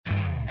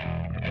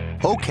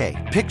Okay,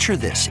 picture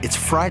this. It's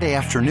Friday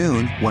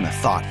afternoon when a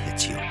thought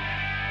hits you.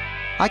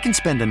 I can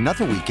spend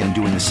another weekend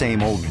doing the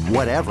same old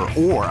whatever,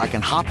 or I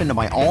can hop into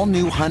my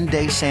all-new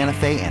Hyundai Santa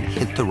Fe and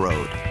hit the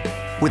road.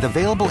 With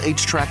available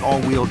H-Track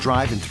all-wheel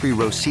drive and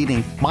 3-row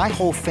seating, my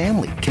whole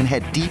family can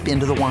head deep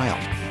into the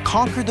wild.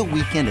 Conquer the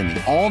weekend in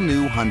the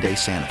all-new Hyundai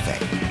Santa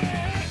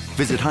Fe.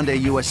 Visit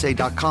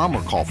HyundaiUSA.com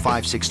or call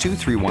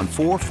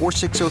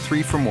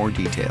 562-314-4603 for more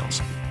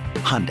details.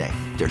 Hyundai,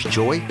 there's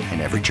joy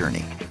in every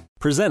journey.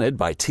 Presented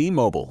by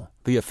T-Mobile,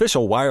 the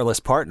official wireless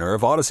partner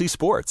of Odyssey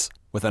Sports.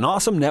 With an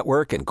awesome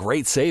network and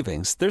great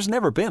savings, there's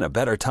never been a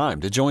better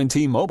time to join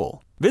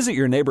T-Mobile. Visit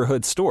your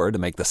neighborhood store to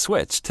make the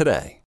switch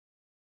today.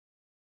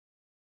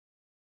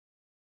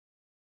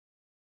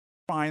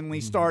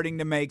 Finally starting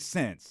to make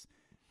sense.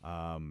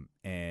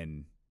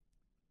 And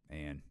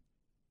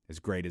as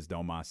great as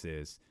Domas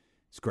is,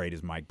 as great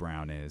as Mike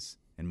Brown is,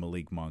 and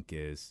Malik Monk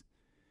is,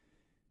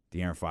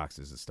 De'Aaron Fox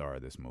is the star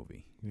of this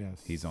movie.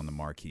 Yes. He's on the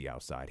marquee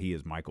outside. He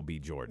is Michael B.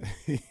 Jordan.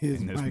 He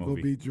is in this Michael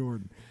movie. B.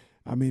 Jordan.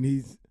 I mean,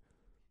 he's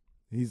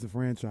the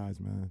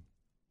franchise, man.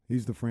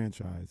 He's the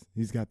franchise.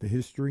 He's got the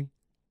history.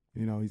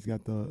 You know, he's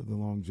got the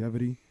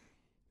longevity.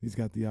 He's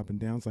got the up and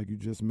downs, like you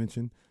just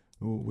mentioned,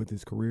 with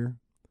his career.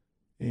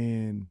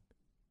 And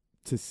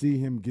to see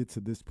him get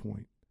to this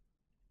point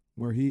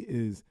where he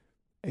is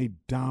a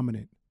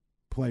dominant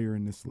player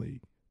in this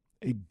league,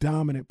 a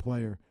dominant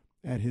player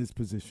at his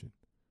position.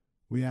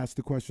 We asked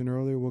the question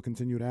earlier. We'll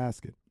continue to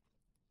ask it.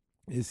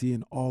 Is he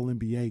an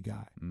all-NBA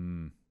guy?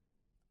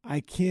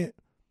 I can't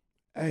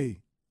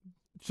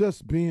 –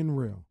 just being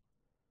real,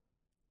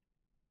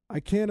 I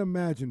can't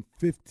imagine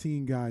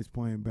 15 guys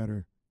playing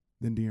better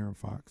than De'Aaron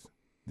Fox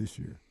this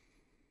year.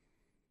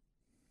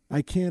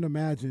 I can't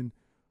imagine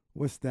 –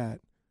 what's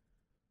that?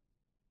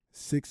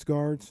 6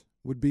 guards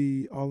would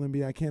be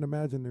all-NBA. I can't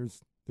imagine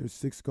there's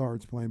 6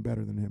 guards playing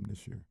better than him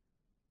this year.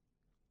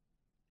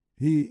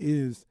 He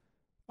is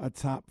a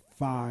top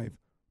 5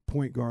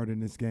 point guard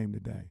in this game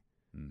today.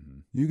 Mm-hmm.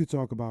 You could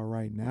talk about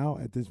right now,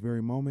 at this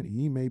very moment,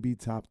 he may be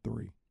top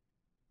 3.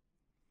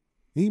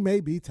 He may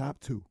be top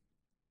 2.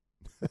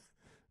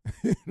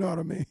 You know what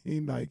I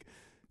mean? Like,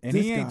 and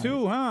he ain't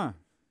 2, huh?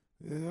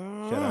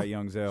 Shout out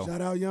Young Zell.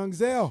 Shout out Young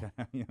Zell. Shout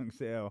out Young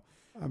Zell.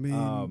 I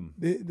mean,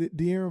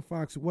 De'Aaron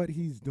Fox, what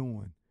he's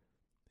doing,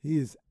 he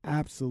is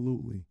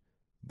absolutely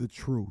the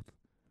truth.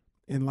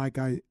 And like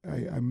I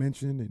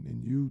mentioned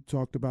and you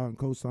talked about and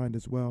co-signed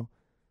as well,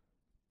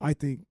 I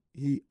think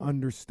he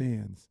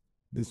understands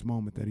this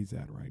moment that he's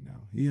at right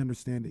now. He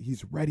understands that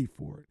he's ready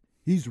for it.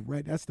 He's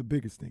ready. That's the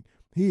biggest thing.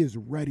 He is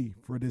ready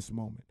for this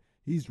moment.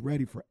 He's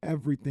ready for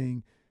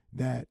everything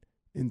that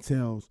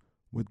entails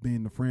with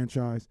being the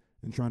franchise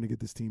and trying to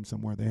get this team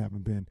somewhere they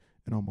haven't been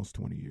in almost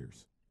 20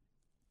 years.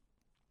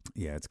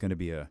 Yeah, it's going to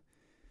be a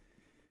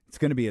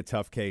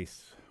tough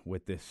case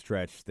with this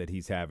stretch that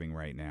he's having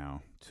right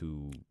now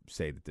to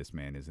say that this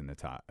man is in the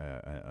top,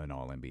 an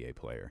All-NBA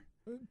player.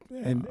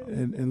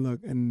 And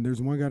look, and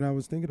there's one guy that I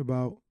was thinking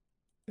about,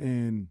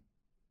 and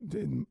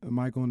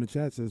Michael in the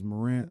chat says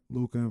Morant,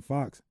 Luka, and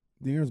Fox.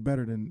 De'Aaron's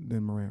better than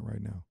Morant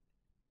right now.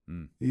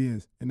 He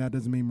is, and that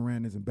doesn't mean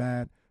Morant isn't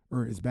bad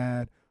or is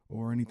bad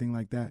or anything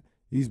like that.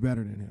 He's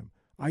better than him.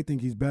 I think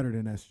he's better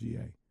than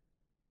SGA.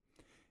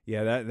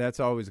 Yeah,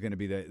 that's always going to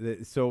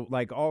be so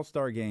like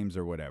All-Star games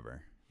or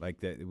whatever.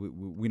 Like that,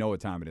 we know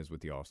what time it is with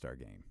the All-Star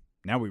game.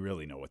 Now we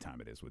really know what time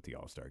it is with the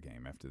All-Star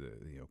game after the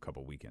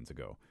couple weekends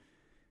ago.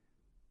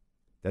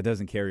 That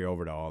doesn't carry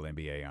over to all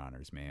NBA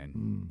honors,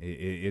 man.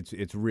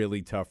 It's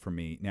really tough for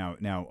me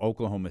now.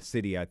 Oklahoma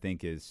City, I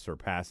think, is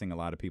surpassing a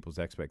lot of people's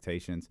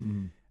expectations.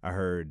 I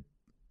heard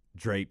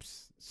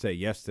Drapes say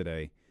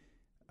yesterday,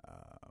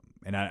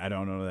 and I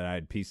don't know that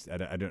I'd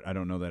I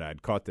don't know that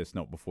I'd caught this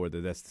note before,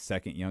 that that's the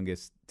second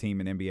youngest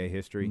team in NBA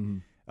history.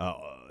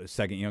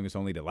 Second youngest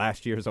only to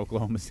last year's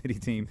Oklahoma City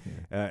team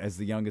as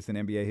the youngest in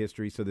NBA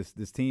history. So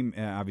this team,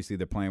 obviously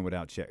they're playing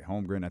without Chet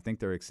Holmgren. I think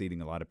they're exceeding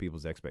a lot of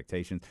people's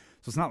expectations.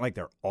 So it's not like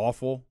they're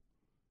awful.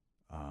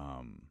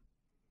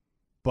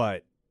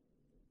 But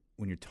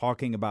when you're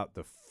talking about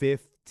the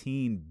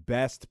 15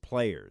 best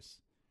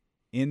players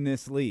in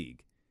this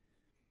league,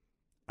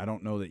 I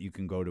don't know that you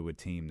can go to a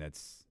team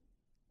that's,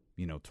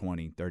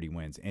 20, 30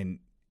 wins. And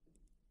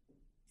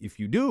if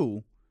you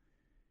do,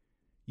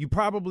 you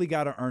probably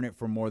got to earn it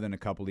for more than a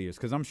couple of years,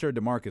 because I'm sure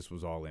DeMarcus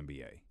was all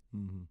NBA.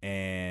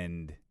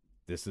 And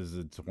this is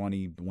a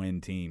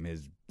 20-win team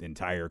his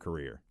entire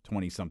career,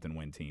 20-something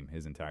win team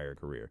his entire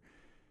career.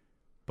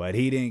 But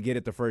he didn't get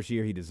it the first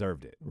year. He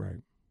deserved it.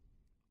 Right.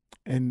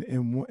 And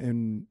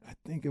I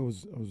think I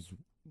was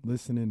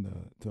listening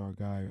to our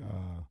guy,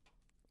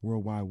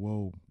 Worldwide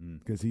Woe,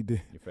 because he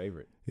did. Your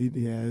favorite.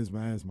 Is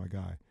my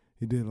guy.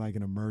 He did like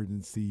an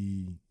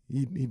emergency.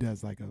 He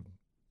does like a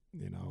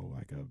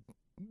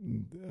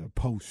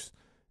post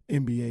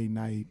NBA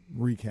night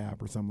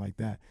recap or something like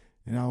that.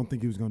 And I don't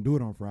think he was going to do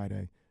it on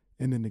Friday.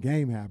 And then the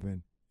game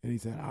happened, and he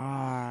said,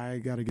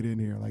 I got to get in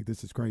here. Like,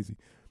 this is crazy.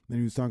 Then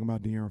he was talking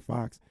about De'Aaron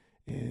Fox,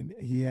 and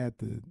he had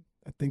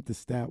I think the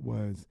stat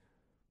was,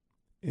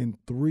 in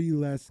 3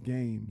 less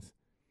games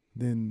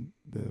then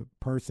the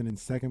person in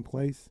second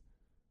place,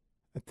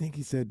 I think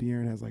he said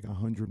De'Aaron has like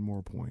 100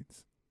 more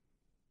points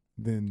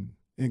than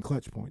in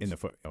clutch points.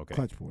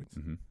 Clutch points.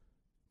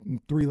 Mm-hmm.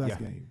 3 less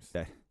games.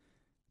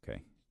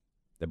 Okay.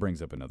 That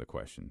brings up another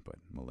question, but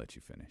I'm going to let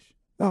you finish.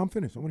 No, I'm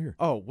finished. I want to hear.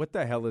 Oh, what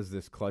the hell is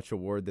this clutch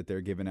award that they're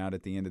giving out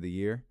at the end of the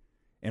year?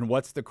 And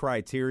what's the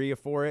criteria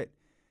for it?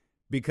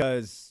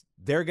 Because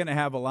they're going to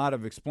have a lot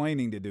of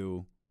explaining to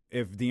do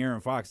if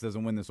De'Aaron Fox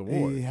doesn't win this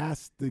award. He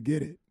has to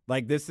get it.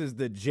 Like, this is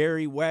the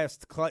Jerry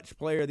West Clutch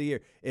Player of the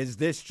Year. Is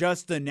this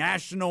just the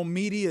national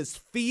media's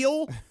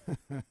feel?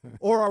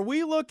 Or are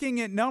we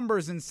looking at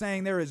numbers and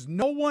saying there is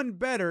no one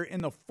better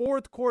in the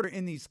fourth quarter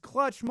in these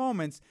clutch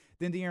moments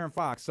than De'Aaron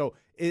Fox? So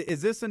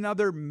is this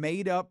another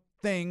made-up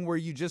thing where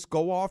you just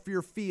go off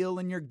your feel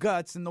and your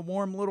guts and the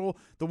warm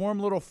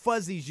little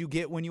fuzzies you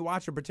get when you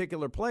watch a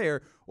particular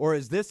player? Or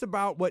is this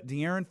about what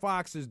De'Aaron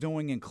Fox is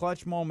doing in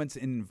clutch moments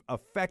and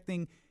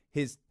affecting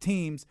his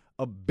team's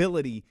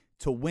ability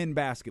to win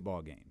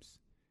basketball games?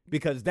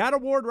 Because that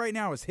award right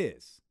now is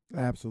his.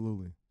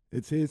 Absolutely.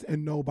 It's his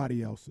and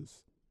nobody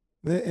else's.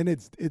 And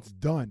it's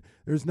done.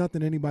 There's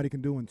nothing anybody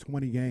can do in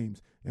 20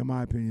 games, in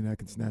my opinion, that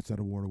can snatch that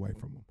award away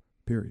from him,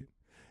 period.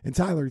 And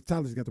Tyler's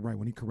got the right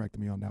one. He corrected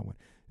me on that one.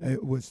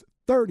 It was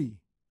 30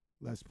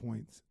 less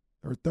points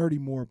or 30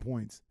 more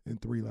points in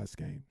 3 less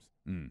games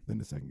than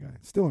the second guy.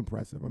 Still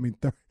impressive. I mean,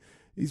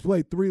 he's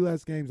played 3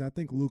 less games. I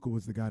think Luka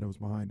was the guy that was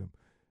behind him.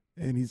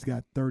 And he's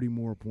got 30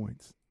 more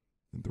points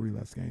in 3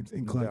 less games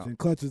in clutch. And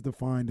clutch is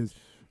defined as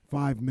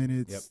 5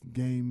 minutes,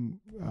 game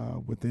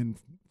within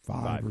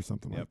 5 or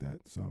something like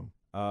that. So,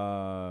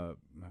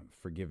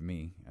 forgive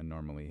me. I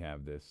normally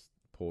have this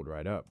pulled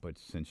right up, but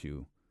since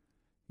you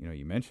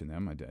mentioned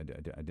them,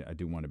 I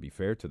do want to be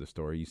fair to the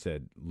story. You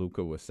said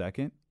Luka was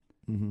second.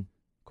 Mm-hmm.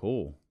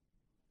 Cool.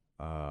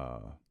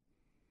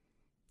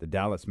 The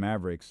Dallas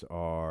Mavericks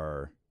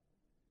are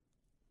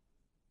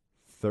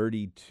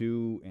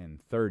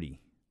 32-30.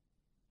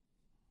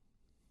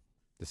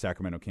 The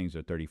Sacramento Kings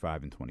are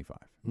 35-25.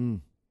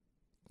 Can't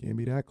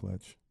be that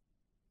clutch.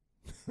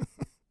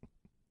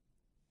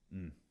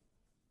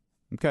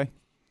 Okay.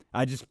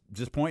 I just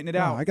pointing it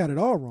out. I got it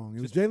all wrong.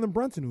 It was Jalen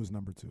Brunson who was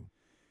number 2.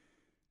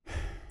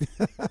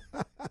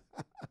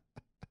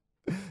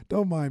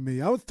 Don't mind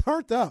me. I was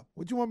turned up.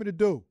 What you want me to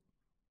do?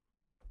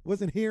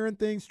 Wasn't hearing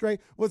things straight.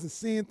 Wasn't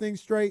seeing things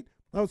straight.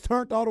 I was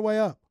turned all the way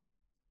up.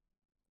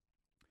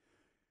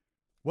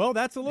 Well,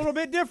 that's a little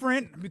bit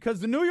different because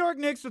the New York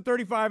Knicks are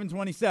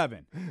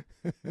 35-27.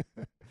 It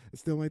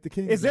still ain't the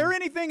Kings. Is there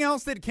anything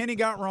else that Kenny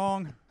got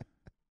wrong?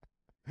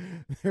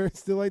 They're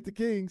still ain't the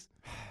Kings.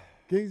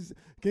 Kings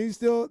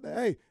still,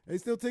 they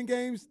still 10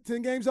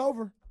 games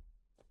over.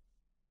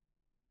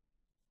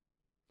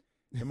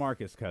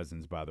 DeMarcus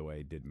Cousins, by the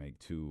way, did make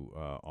 2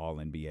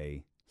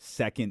 All-NBA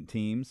second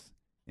teams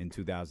in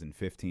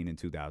 2015 and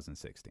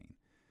 2016.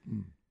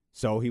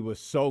 So he was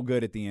so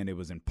good at the end, it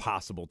was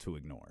impossible to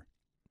ignore.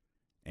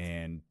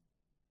 And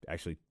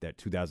actually, that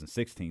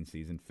 2016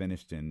 season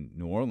finished in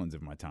New Orleans,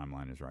 if my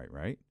timeline is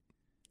right?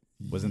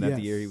 Wasn't that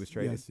the year he was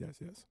traded?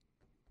 Yes.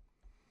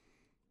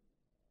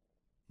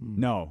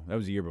 No, that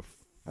was the year before.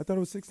 I thought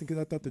it was 16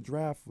 because I thought the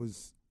draft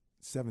was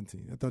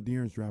 17. I thought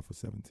De'Aaron's draft was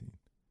 17.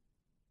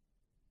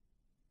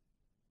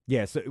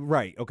 Yeah, so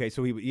right. Okay,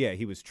 so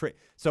he was traded.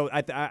 So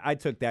I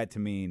took that to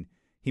mean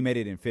he made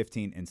it in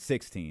 15 and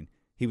 16.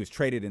 He was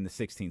traded in the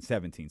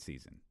 16-17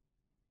 season.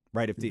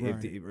 Right,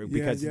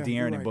 because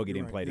De'Aaron and Boogie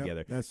didn't play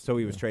together. So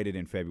he was traded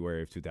in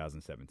February of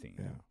 2017.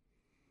 Yeah.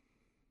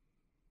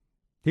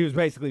 He was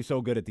basically so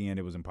good at the end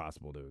it was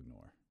impossible to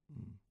ignore.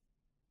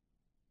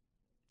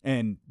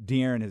 And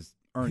De'Aaron has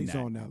earned that.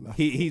 He's on that level.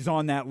 He's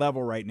on that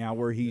level right now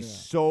where he's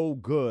so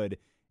good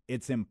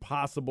it's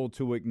impossible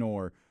to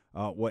ignore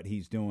what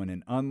he's doing.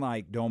 And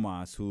unlike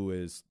Domas, who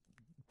is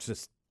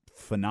just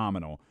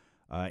phenomenal,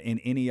 in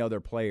any other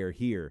player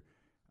here,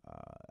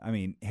 I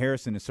mean,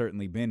 Harrison has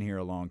certainly been here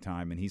a long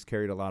time, and he's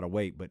carried a lot of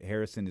weight, but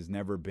Harrison has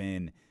never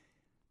been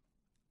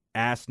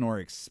asked nor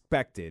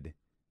expected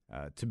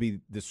to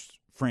be this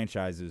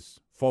franchise's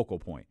focal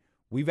point.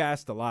 We've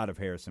asked a lot of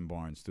Harrison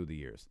Barnes through the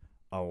years,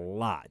 a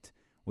lot.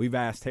 We've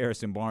asked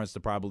Harrison Barnes to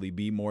probably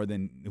be more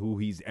than who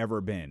he's ever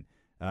been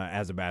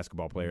as a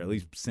basketball player, at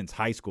least since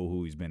high school,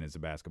 who he's been as a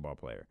basketball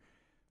player.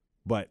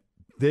 But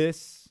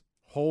this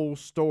whole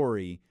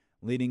story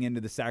leading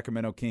into the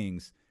Sacramento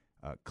Kings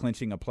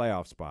clinching a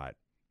playoff spot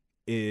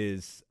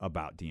is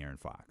about De'Aaron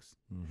Fox.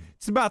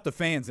 It's about the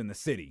fans in the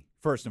city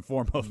first and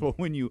foremost. But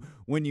when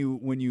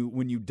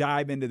you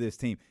dive into this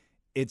team,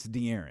 it's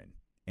De'Aaron,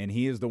 and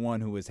he is the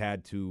one who has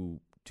had to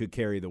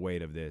carry the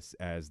weight of this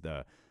as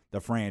the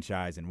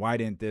franchise. And why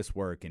didn't this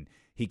work? And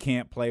he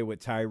can't play with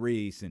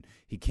Tyrese, and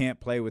he can't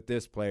play with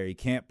this player. He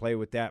can't play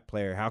with that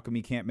player. How come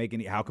he can't make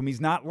any? How come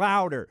he's not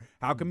louder?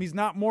 How come he's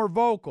not more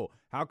vocal?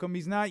 How come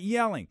he's not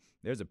yelling?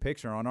 There's a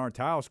picture on our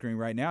tile screen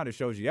right now that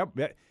shows you.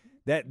 Yep,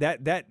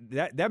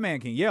 that man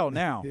can yell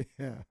now.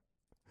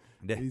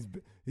 Yeah, he's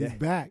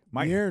back.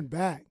 De'Aaron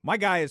back. My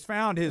guy has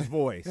found his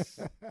voice.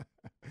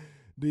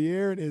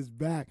 De'Aaron is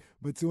back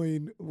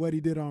between what he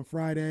did on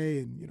Friday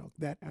and,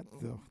 that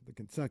the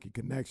Kentucky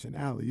connection,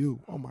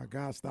 alley-oop. Oh, my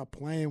God, stop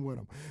playing with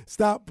him.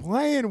 Stop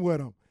playing with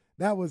him.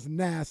 That was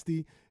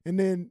nasty. And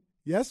then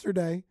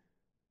yesterday,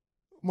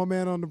 my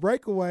man on the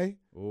breakaway,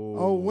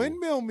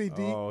 windmill me,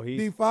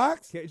 D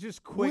Fox.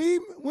 Just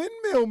quick.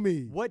 Windmill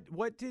me. What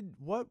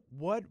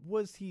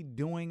was he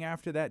doing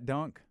after that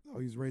dunk? Oh,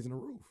 he's raising the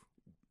roof.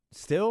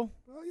 Still?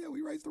 Oh, yeah,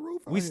 we raised the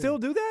roof. We still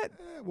do that?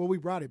 Yeah, well, we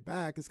brought it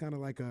back. It's kind of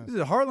like a... This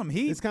is a Harlem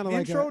Heat it's kind of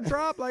like intro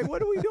drop? Like, what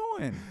are we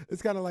doing?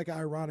 It's kind of like an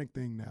ironic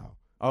thing now.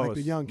 Oh, like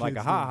the young kids. Like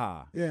a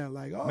ha-ha. Yeah,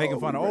 like, making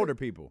fun of older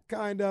people.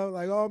 Kind of.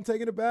 Like, I'm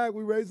taking it back.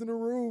 We raising the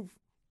roof.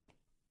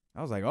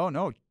 I was like, oh,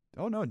 no.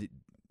 I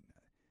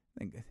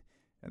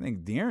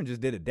think De'Aaron just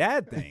did a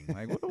dad thing.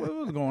 Like, what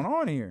was going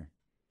on here?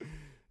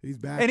 He's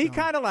back. And he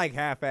kind of like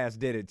half-ass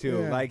did it, too.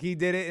 Yeah. Like, he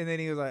did it, and then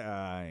he was like,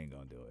 I ain't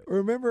going to do it.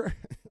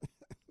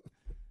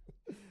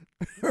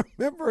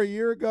 Remember a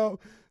year ago,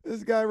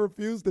 this guy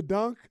refused to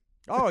dunk?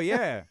 Oh,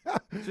 yeah.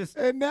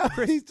 And now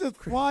he's just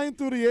flying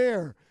through the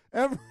air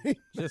every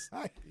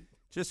night.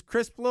 Just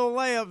crisp little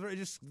layups,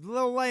 just a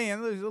little lay-in,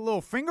 a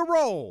little finger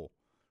roll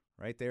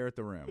right there at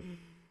the rim.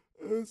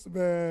 This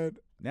man.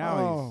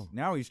 Now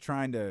he's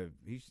trying to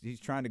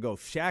go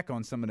Shaq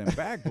on some of them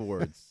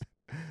backboards.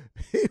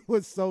 He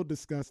was so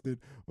disgusted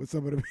with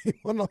some of the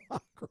people in the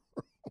locker room.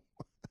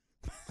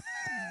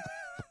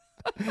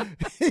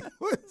 He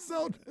was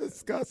so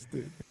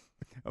disgusted.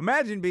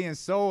 Imagine being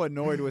so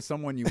annoyed with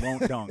someone you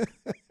won't dunk.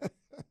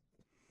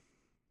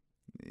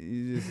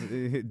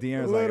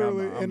 De'Aaron's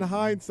literally, like, in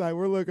hindsight,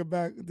 we're looking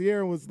back.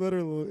 De'Aaron was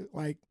literally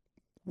like,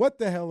 "What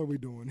the hell are we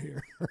doing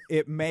here?"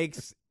 It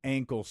makes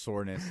ankle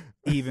soreness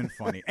even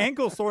funny.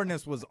 Ankle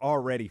soreness was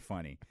already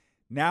funny.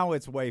 Now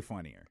it's way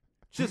funnier.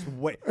 Just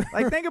wait.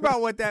 Like, think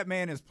about what that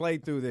man has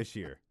played through this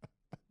year.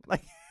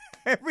 Like,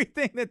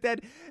 everything there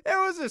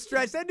was a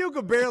stretch. That dude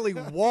could barely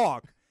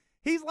walk.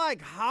 He's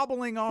like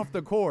hobbling off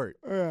the court.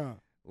 Yeah.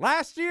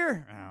 Last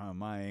year,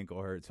 my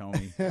ankle hurts,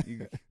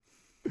 homie.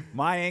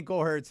 My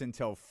ankle hurts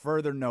until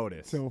further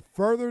notice.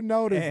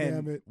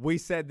 Damn it. We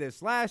said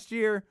this last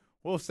year.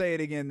 We'll say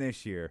it again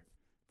this year.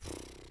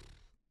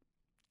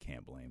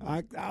 Can't blame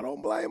him. I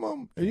don't blame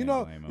him. Can't And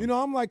blame him.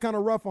 I'm like kind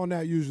of rough on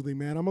that usually,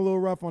 man. I'm a little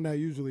rough on that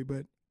usually,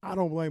 but I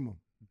don't blame him.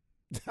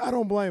 I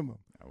don't blame him.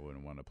 I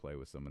wouldn't want to play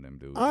with some of them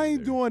dudes. I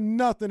ain't doing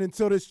nothing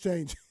until this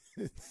changes.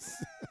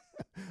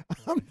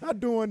 I'm not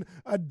doing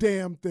a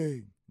damn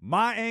thing.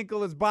 My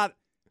ankle is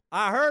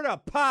I heard a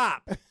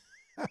pop.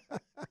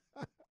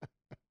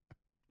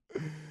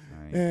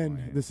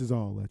 And this is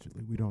all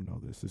allegedly. We don't know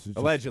this. This is just,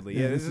 allegedly.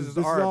 Yeah, this is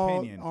our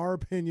opinion. Our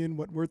opinion,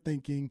 what we're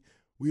thinking.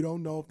 We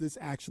don't know if this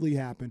actually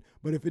happened.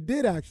 But if it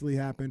did actually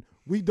happen,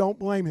 we don't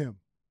blame him.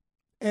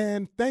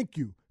 And thank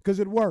you, because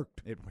it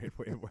worked. Wait.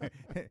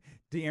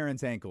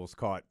 De'Aaron's ankles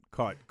caught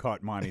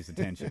Monty's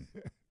attention.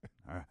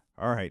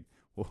 All right.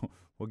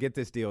 We'll get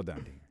this deal done,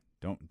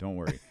 De'Aaron. Don't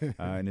worry.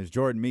 And as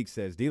Jordan Meeks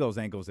says, D'Lo's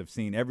ankles have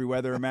seen every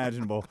weather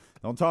imaginable.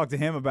 Don't talk to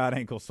him about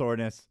ankle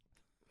soreness.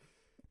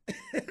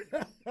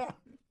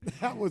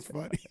 That was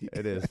funny.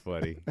 It is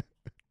funny.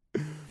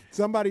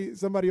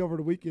 Somebody over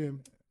the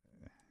weekend,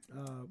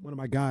 one of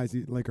my guys,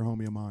 Laker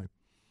homie of mine,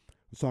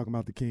 was talking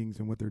about the Kings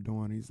and what they're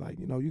doing. He's like,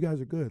 you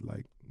guys are good.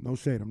 Like, no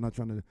shade. I'm not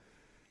trying to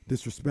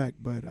disrespect,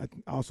 but I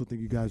also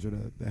think you guys are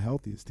the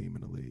healthiest team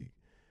in the league.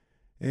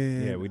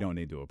 And yeah, we don't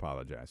need to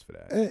apologize for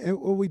that. And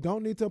we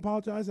don't need to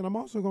apologize. And I'm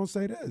also going to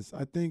say this.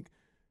 I think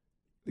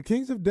the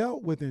Kings have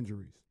dealt with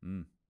injuries.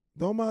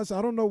 Domas,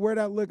 I don't know where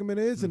that ligament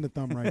is in the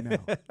thumb right now.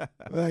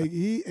 Like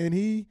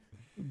he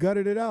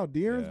gutted it out.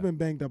 De'Aaron's been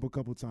banged up a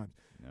couple times.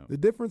 No. The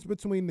difference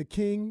between the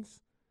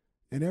Kings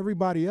and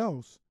everybody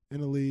else in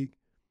the league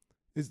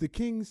is the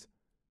Kings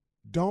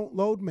don't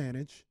load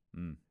manage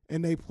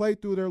and they play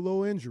through their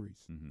little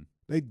injuries. Mm-hmm.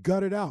 They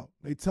gut it out.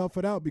 They tough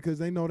it out because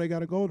they know they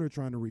got a goal they're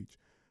trying to reach.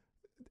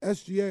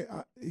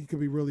 SGA, he could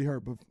be really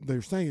hurt, but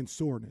they're saying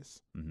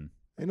soreness. Mm-hmm.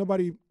 Ain't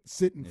nobody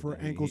sitting for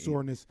ankle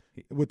soreness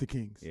with the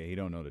Kings. Yeah, he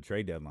don't know the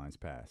trade deadline's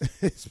passed.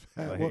 It's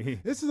like, well,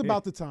 this is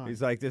about the time.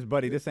 He's like,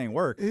 this ain't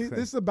work.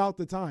 This is about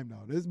the time,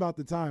 though. This is about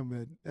the time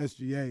that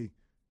SGA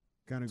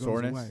kind of goes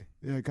soreness? Away.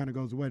 Yeah, it kind of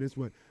goes away. This is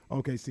what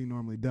OKC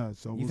normally does.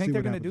 So you think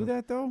they're going to do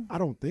that, though? I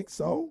don't think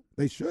so.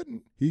 They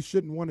shouldn't. He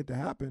shouldn't want it to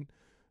happen.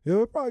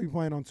 He'll probably be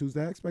playing on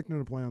Tuesday. I expect him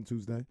to play on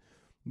Tuesday.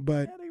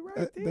 But yeah, they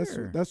right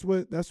there. That's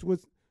what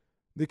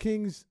the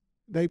Kings,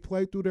 they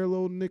play through their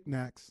little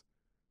knickknacks.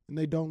 And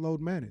they don't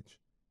load manage,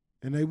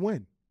 and they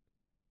win.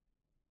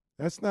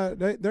 That's not.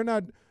 They're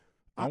not.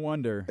 I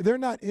wonder. They're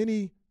not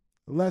any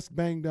less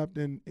banged up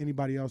than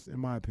anybody else, in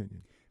my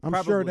opinion. I'm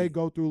Probably. sure they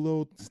go through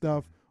little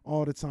stuff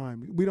all the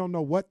time. We don't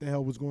know what the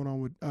hell was going on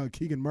with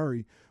Keegan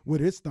Murray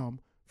with his thumb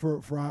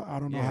for I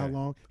don't know how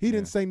long. He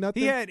didn't say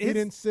nothing. He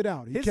didn't sit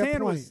out. He kept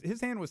playing.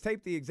 His hand was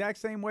taped the exact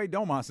same way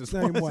Domas's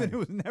same was. Way. It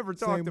was never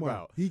talked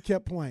about. He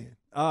kept playing.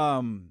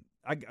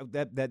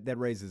 That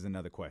raises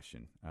another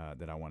question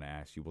that I want to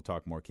ask you. We'll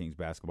talk more Kings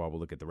basketball. We'll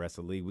look at the rest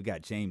of the league. We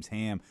got James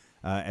Ham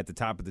at the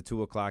top of the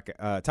 3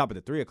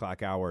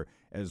 o'clock hour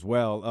as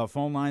well.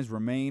 Phone lines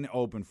remain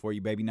open for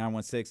you, baby.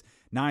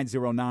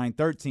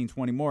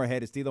 916-909-1320. More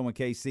ahead is D'Lo and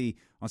KC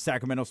on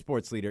Sacramento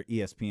Sports Leader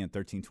ESPN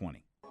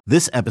 1320.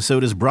 This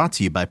episode is brought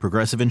to you by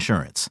Progressive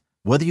Insurance.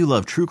 Whether you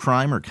love true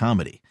crime or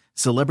comedy,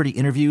 celebrity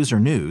interviews or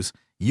news,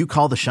 you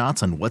call the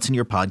shots on what's in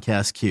your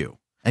podcast queue.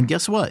 And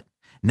guess what?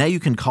 Now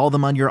you can call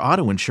them on your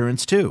auto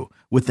insurance too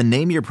with the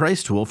Name Your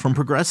Price tool from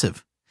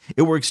Progressive.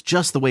 It works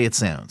just the way it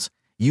sounds.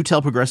 You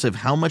tell Progressive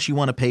how much you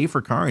want to pay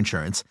for car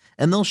insurance,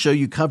 and they'll show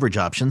you coverage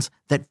options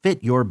that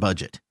fit your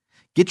budget.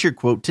 Get your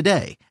quote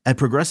today at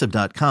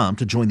Progressive.com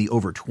to join the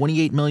over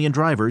 28 million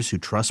drivers who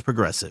trust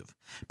Progressive.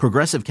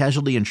 Progressive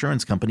Casualty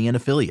Insurance Company and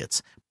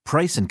Affiliates.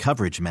 Price and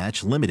coverage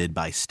match limited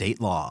by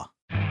state law.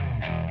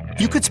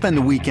 You could spend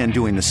the weekend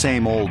doing the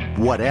same old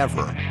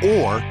whatever,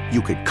 or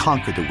you could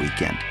conquer the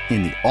weekend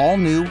in the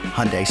all-new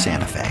Hyundai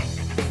Santa Fe.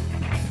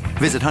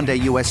 Visit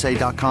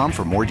HyundaiUSA.com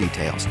for more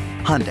details.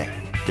 Hyundai,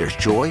 there's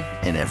joy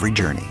in every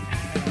journey.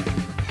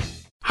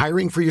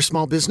 Hiring for your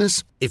small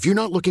business? If you're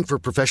not looking for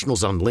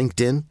professionals on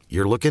LinkedIn,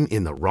 you're looking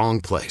in the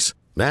wrong place.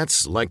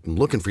 That's like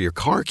looking for your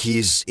car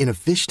keys in a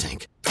fish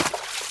tank.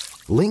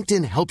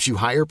 LinkedIn helps you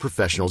hire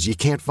professionals you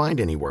can't find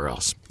anywhere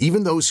else,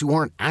 even those who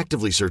aren't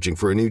actively searching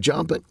for a new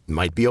job but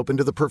might be open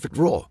to the perfect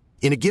role.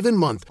 In a given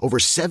month, over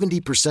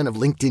 70% of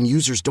LinkedIn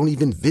users don't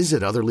even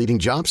visit other leading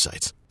job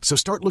sites. So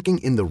start looking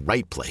in the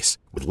right place.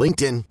 With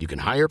LinkedIn, you can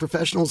hire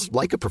professionals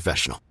like a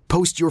professional.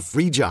 Post your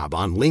free job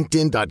on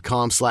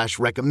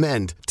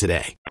linkedin.com/recommend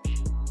today.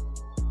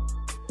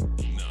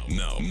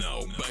 Now,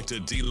 back to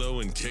D'Lo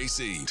and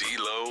KC.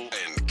 D'Lo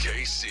and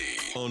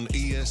KC on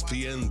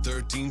ESPN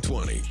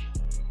 1320.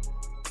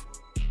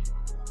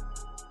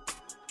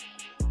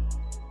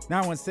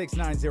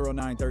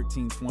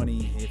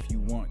 916-909-1320 if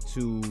you want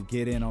to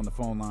get in on the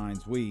phone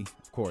lines. We,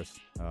 of course,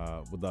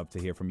 would love to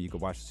hear from you. You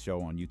can watch the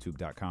show on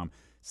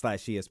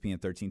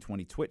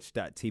youtube.com/ESPN1320,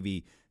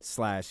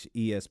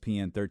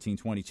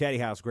 twitch.tv/ESPN1320. Chatty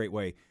House, great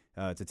way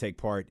to take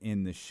part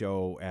in the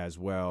show as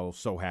well.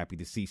 So happy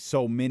to see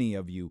so many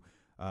of you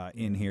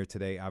in here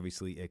today.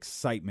 Obviously,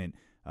 excitement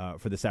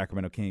for the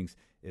Sacramento Kings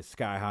is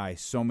sky high.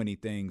 So many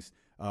things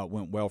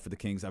went well for the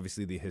Kings.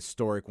 Obviously, the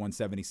historic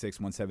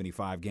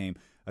 176-175 game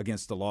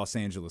against the Los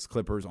Angeles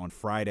Clippers on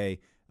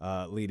Friday,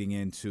 leading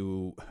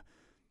into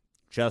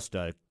just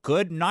a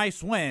good,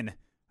 nice win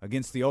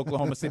against the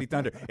Oklahoma City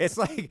Thunder. It's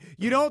like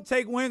you don't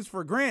take wins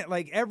for granted.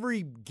 Like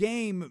every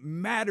game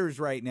matters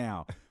right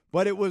now.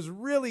 But it was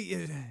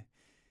really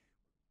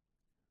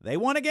they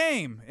won a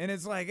game, and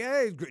it's like,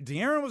 hey,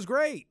 De'Aaron was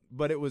great,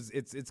 but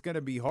it's going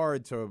to be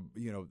hard to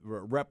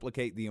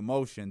replicate the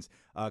emotions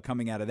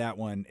coming out of that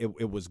one.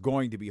 It was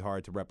going to be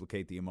hard to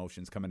replicate the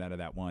emotions coming out of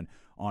that one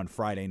on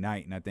Friday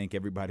night, and I think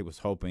everybody was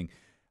hoping,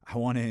 I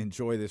want to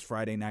enjoy this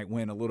Friday night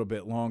win a little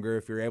bit longer.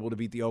 If you're able to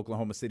beat the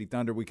Oklahoma City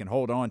Thunder, we can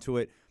hold on to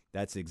it.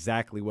 That's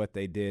exactly what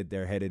they did.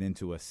 They're headed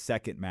into a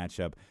second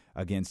matchup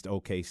against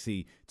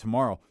OKC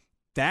tomorrow.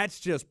 That's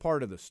just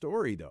part of the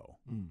story, though.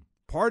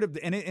 Part of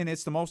and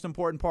it's the most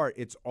important part.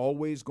 It's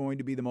always going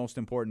to be the most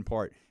important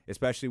part,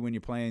 especially when you're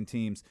playing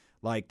teams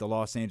like the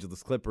Los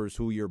Angeles Clippers,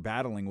 who you're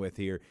battling with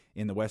here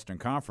in the Western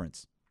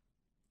Conference.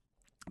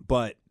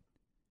 But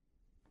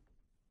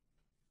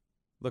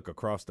look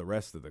across the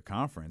rest of the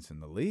conference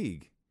in the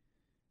league.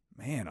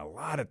 Man, a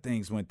lot of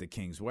things went the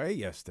Kings' way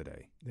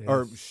yesterday. Yes.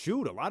 Or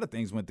shoot, a lot of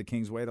things went the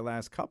Kings' way the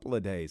last couple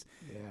of days.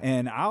 Yeah.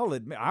 And I'll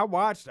admit,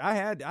 I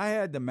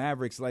had the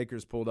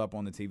Mavericks-Lakers pulled up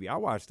on the TV. I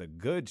watched a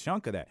good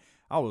chunk of that.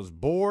 I was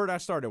bored. I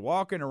started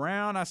walking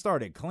around. I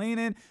started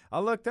cleaning. I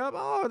looked up.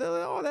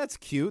 Oh, that's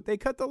cute. They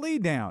cut the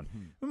lead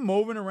down.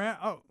 Moving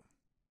around.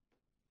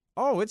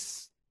 Oh,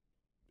 it's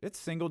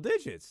single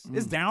digits.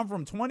 It's down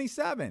from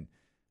 27.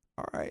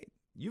 All right.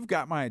 You've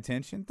got my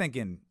attention,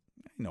 thinking,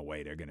 no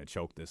way they're going to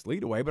choke this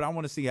lead away, but I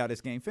want to see how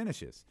this game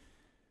finishes.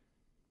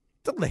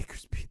 The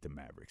Lakers beat the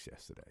Mavericks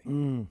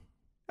yesterday.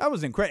 That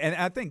was incredible. And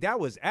I think that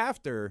was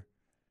after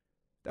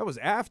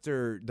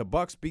the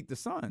Bucks beat the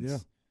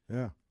Suns.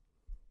 Yeah.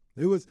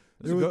 There was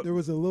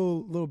a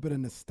little bit of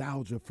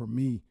nostalgia for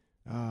me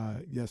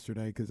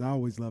yesterday, because I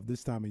always love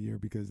this time of year,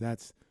 because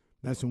that's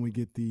when we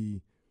get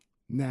the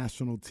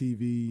national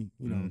TV,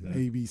 the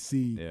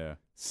ABC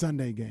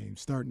Sunday game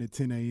starting at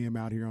 10 a.m.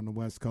 out here on the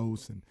West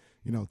Coast, and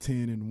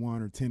 10 and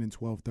 1 or 10 and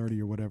 12:30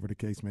 or whatever the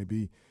case may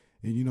be.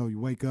 And you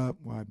wake up.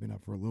 Well, I've been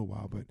up for a little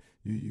while, but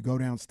you go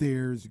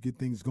downstairs, you get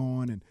things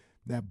going, and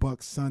that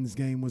Bucks Suns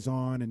game was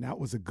on, and that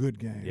was a good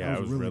game. Yeah,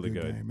 that was a really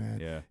good game, man.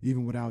 Yeah.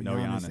 Even without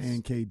Giannis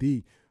and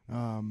KD.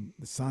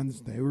 The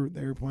Suns, they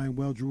were playing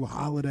well. Drew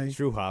Holiday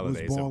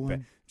was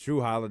balling.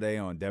 Drew Holiday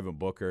on Devin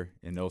Booker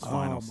in those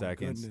final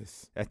seconds.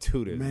 Goodness. That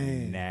dude is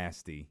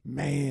nasty.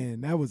 Man,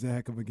 that was a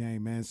heck of a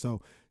game, man.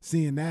 So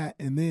seeing that,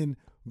 and then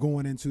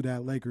going into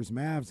that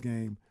Lakers-Mavs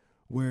game,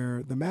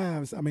 where the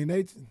Mavs, I mean,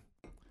 the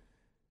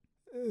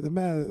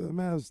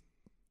Mavs,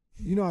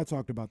 I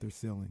talked about their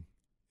ceiling,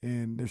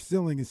 and their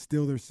ceiling is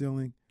still their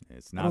ceiling.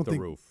 It's not the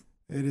roof.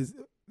 It is.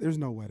 there's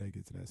no way they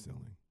get to that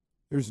ceiling.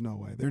 There's no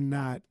way. They're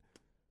not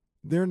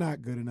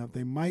good enough.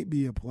 They might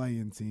be a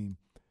play-in team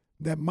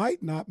that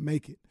might not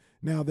make it.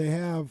 Now they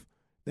have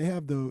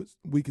the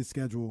weakest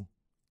schedule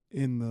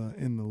in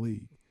the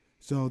league.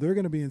 So they're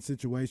going to be in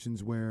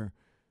situations where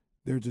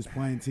they're just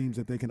playing teams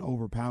that they can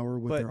overpower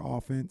with their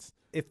offense.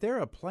 If they're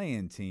a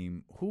play-in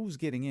team, who's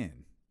getting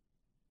in?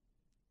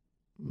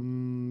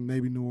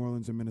 Maybe New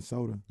Orleans and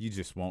Minnesota. You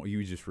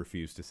just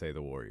refuse to say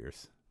the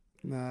Warriors.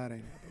 Nah, it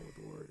ain't happening with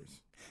the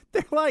Warriors.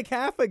 They're like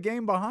half a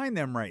game behind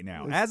them right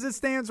now, as it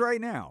stands right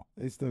now.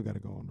 They still got to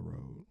go on the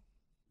road.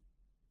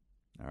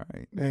 All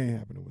right. They ain't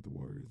happening with the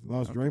Warriors.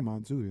 Lost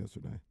Draymond, too,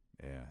 yesterday.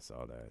 Yeah, I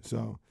saw that.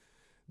 So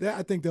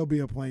I think they'll be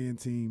a play-in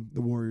team.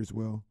 The Warriors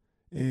will.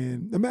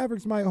 And the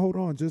Mavericks might hold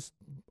on just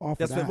off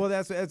of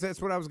that.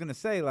 That's what I was going to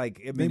say.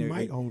 Like, I mean, they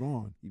might hold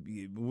on.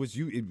 Was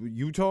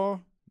Utah,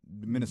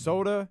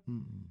 Minnesota?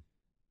 Mm-mm.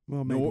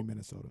 Well, maybe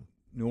Minnesota.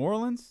 New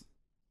Orleans?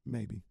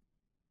 Maybe.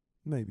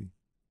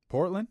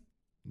 Portland?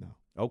 No.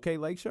 OK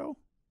Lake Show?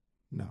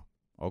 No.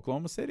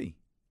 Oklahoma City?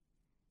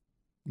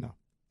 No.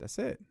 That's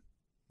it.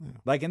 Yeah.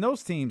 Like in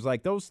those teams,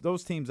 like those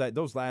teams,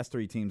 those last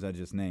three teams I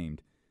just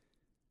named,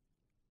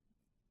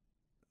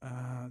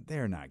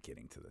 they're not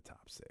getting to the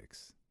top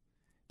six.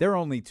 They're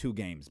only 2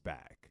 games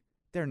back.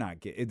 They're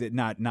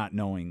not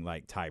knowing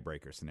like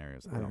tiebreaker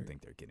scenarios. Right. I don't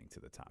think they're getting to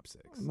the top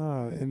 6.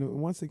 No, and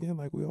once again,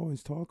 like we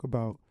always talk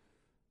about,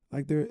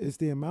 like it's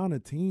the amount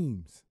of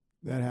teams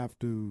that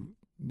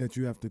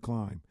you have to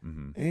climb,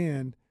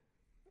 and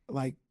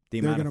like the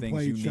amount of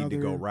things you need to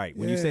go right.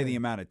 When you say the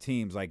amount of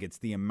teams, like it's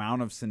the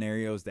amount of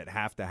scenarios that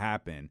have to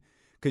happen,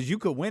 because you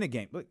could win a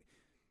game. Look,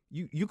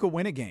 you could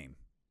win a game,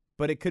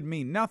 but it could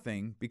mean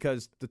nothing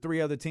because the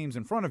 3 other teams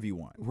in front of you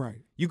won.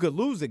 Right. You could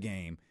lose a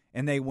game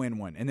and they win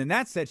one, and then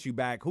that sets you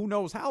back who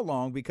knows how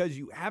long because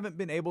you haven't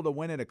been able to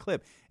win at a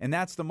clip. And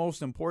that's the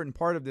most important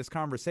part of this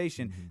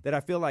conversation that I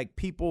feel like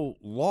people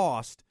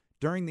lost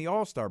during the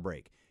All-Star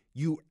break.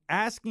 You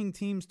asking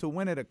teams to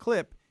win at a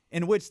clip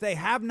in which they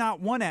have not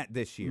won at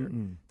this year,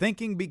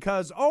 thinking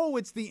because,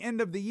 it's the end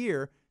of the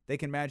year, they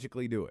can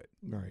magically do it.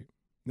 Right.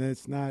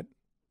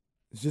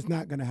 It's just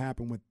not going to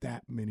happen with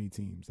that many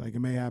teams. Like it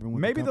may happen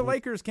with maybe the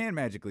Lakers can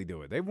magically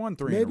do it. They've won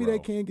 3 maybe in a row.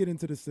 They can get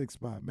into the 6th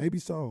spot. Maybe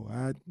so.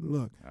 I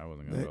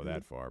wasn't going to go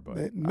that far,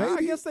 but maybe,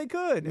 I guess they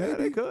could. Maybe. Yeah,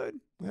 they could.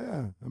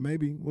 Yeah,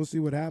 maybe. We'll see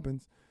what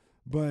happens.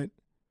 But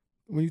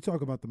when you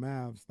talk about the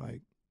Mavs,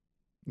 like,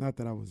 not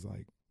that I was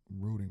like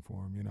rooting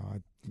for them, I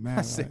hate the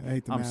Mavs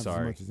as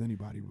much as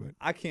anybody. But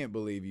I can't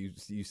believe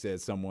you said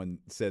someone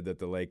said that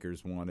the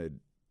Lakers wanted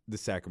the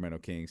Sacramento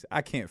Kings.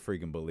 I can't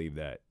freaking believe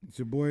that. It's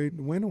your boy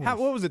Windhorst.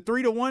 What was it,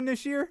 3-1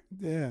 this year?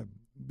 Yeah,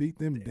 beat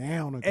them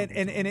down.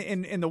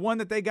 And the one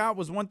that they got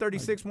was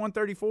 136,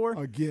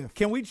 134. A gift.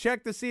 Can we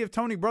check to see if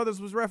Tony Brothers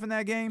was reffing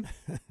that game?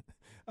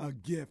 A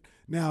gift.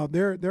 Now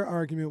their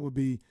argument would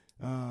be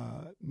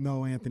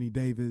no Anthony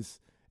Davis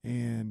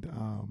and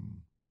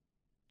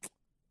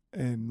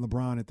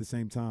LeBron at the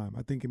same time.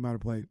 I think he might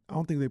have played. I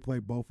don't think they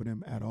played both of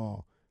them at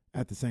all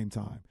at the same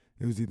time.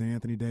 It was either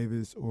Anthony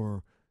Davis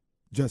or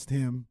just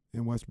him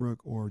and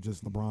Westbrook or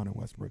just LeBron and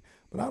Westbrook.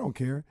 But I don't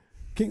care.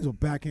 Kings will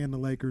backhand the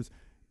Lakers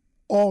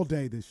all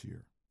day this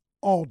year.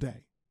 All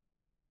day.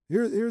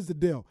 Here's the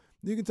deal.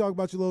 You can talk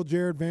about your little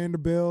Jared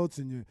Vanderbilts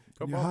and your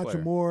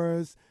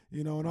Hachimuras,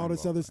 and all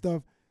this other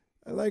stuff.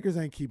 The Lakers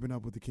ain't keeping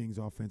up with the Kings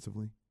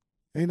offensively.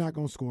 They're not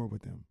going to score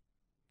with them.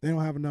 They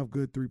don't have enough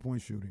good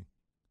three-point shooting.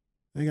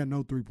 They ain't got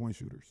no three-point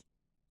shooters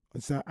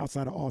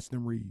outside of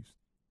Austin Reeves.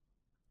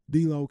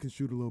 D-Lo can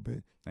shoot a little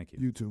bit. Thank you.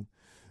 You too.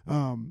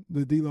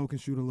 The D-Lo can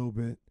shoot a little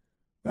bit.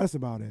 That's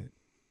about it.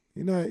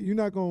 You're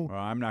not going. Well,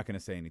 I'm not going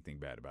to say anything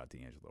bad about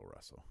D'Angelo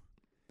Russell.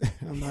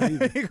 I'm not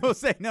either. You gonna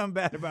say nothing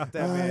bad about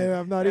that man?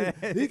 I'm not either.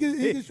 He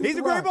can shoot. He's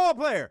a great ball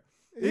player.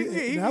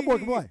 That boy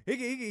can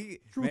play.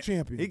 True man,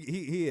 champion.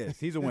 He is.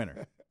 He's a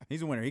winner.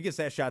 He's a winner. He gets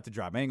that shot to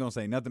drop. I ain't gonna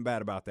say nothing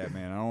bad about that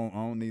man. I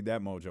don't need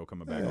that mojo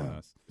coming back on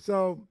us.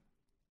 So,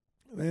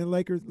 man,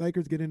 Lakers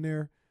get in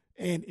there,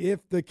 and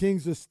if the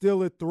Kings are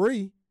still at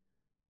 3,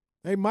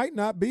 they might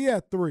not be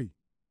at 3.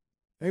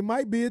 They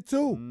might be at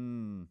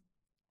 2.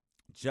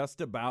 Just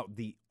about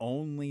the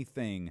only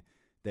thing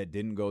that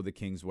didn't go the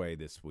Kings' way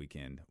this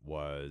weekend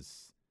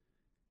was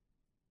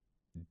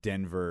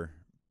Memphis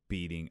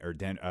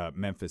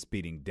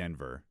beating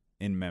Denver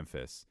in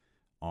Memphis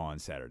on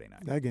Saturday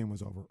night. That game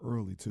was over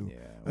early too.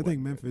 Yeah, I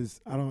think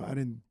Memphis. I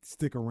didn't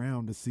stick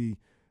around to see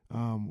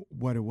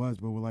what it was,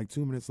 but with like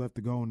 2 minutes left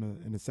to go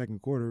in the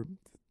second quarter,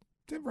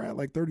 Denver had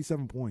like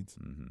 37 points.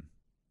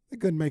 They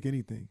couldn't make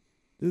anything.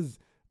 Just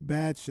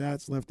bad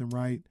shots left and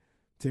right.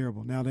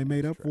 Terrible. Now they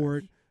made up for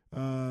it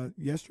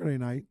yesterday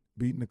night,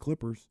 beating the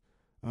Clippers.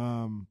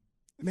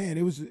 Man,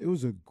 it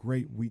was a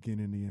great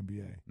weekend in the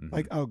NBA.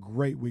 Like a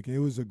great weekend. It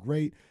was a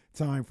great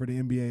time for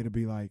the NBA to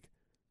be like,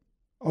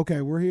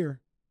 okay, we're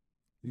here.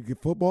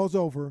 Football's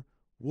over.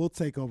 We'll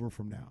take over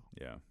from now.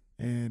 Yeah.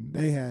 And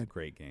they had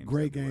great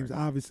games.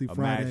 Obviously,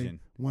 Friday,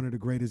 one of the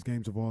greatest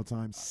games of all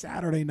time.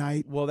 Saturday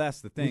night. Well,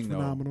 that's the thing, though.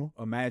 Phenomenal.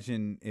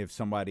 Imagine if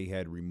somebody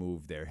had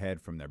removed their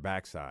head from their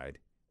backside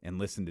and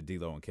listen to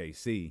D'Lo and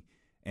KC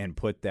and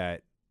put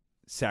that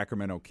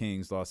Sacramento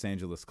Kings, Los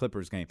Angeles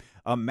Clippers game.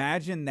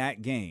 Imagine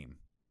that game,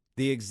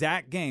 the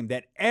exact game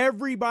that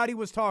everybody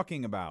was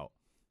talking about,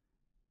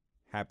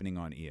 happening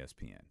on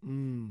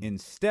ESPN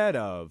instead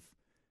of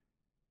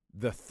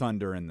the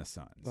Thunder and the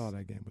Suns. Oh,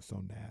 that game was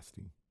so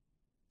nasty.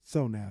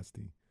 So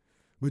nasty.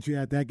 But you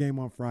had that game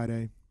on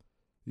Friday.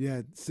 You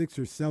had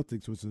Sixers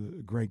Celtics, was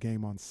a great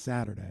game on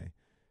Saturday.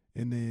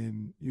 And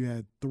then you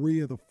had 3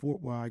 of the 4.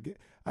 Well,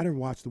 I didn't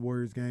watch the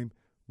Warriors game.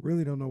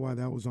 Really don't know why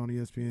that was on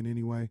ESPN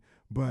anyway.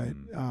 But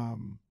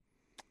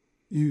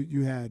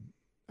you had,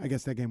 I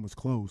guess that game was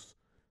close.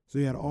 So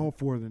you had all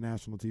 4 of the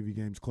national TV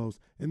games close.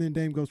 And then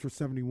Dame goes for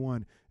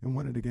 71 in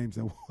one of the games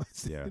that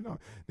was. Yeah. You know,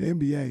 the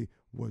NBA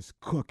was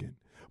cooking.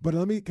 But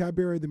can I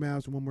bury the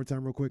Mavs one more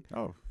time real quick?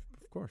 Oh,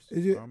 of course.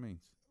 By all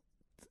means.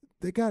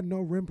 They got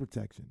no rim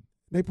protection.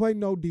 They played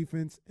no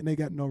defense, and they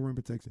got no rim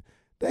protection.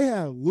 They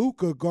had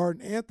Luka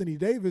guarding Anthony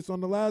Davis on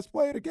the last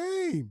play of the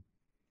game.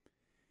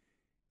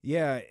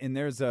 Yeah, and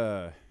there's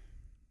a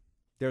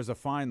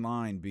fine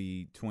line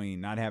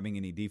between not having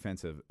any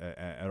defensive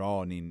at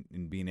all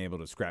and being able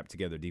to scrap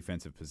together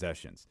defensive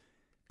possessions.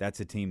 That's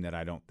a team that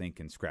I don't think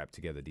can scrap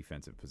together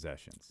defensive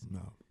possessions.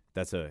 No.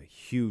 It's a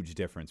huge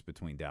difference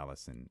between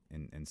Dallas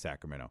and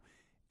Sacramento.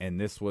 And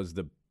this was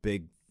the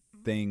big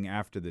thing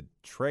after the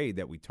trade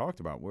that we talked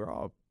about.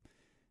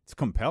 It's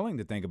compelling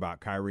to think about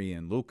Kyrie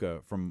and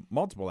Luka from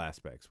multiple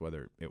aspects,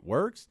 whether it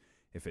works,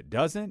 if it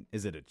doesn't,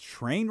 is it a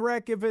train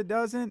wreck if it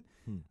doesn't?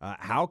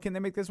 How can they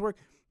make this work?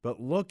 But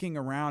looking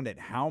around at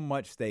how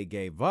much they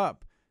gave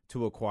up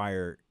to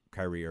acquire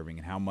Kyrie Irving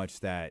and how much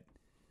that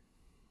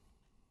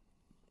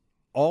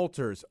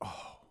alters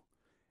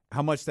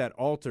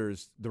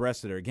the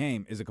rest of their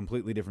game is a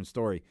completely different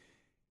story.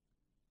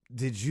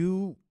 Did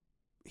you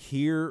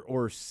hear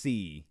or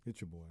see?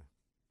 Get your boy.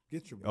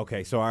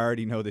 Okay, so I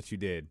already know that you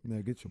did. Yeah,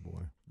 get your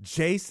boy.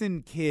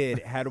 Jason Kidd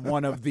had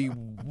one of the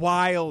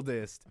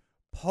wildest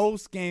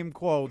post-game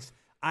quotes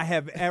I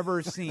have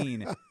ever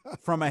seen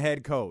from a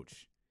head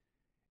coach.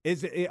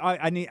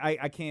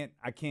 I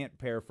can't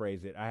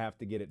paraphrase it. I have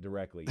to get it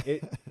directly.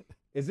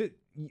 Did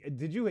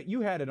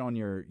you had it on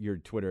your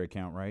Twitter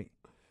account, right?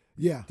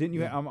 Yeah. Didn't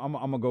you? Yeah. I'm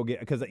gonna go get,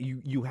 because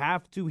you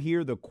have to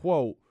hear the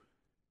quote.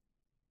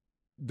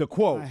 The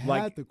quote. I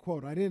had the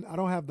quote. I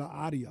don't have the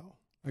audio.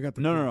 I got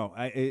the no.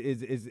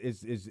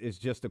 It's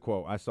just a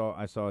quote. I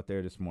saw it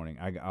there this morning.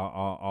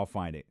 I'll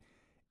find it.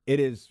 It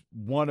is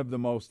one of the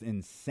most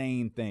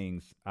insane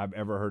things I've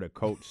ever heard a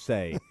coach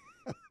say.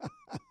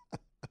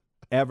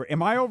 Ever.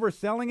 Am I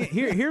overselling it?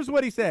 Here's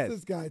what he says.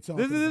 This guy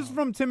talking. This is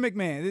from Tim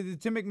McMahon. This is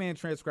Tim McMahon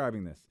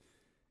transcribing this.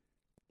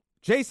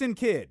 Jason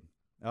Kidd,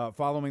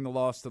 following the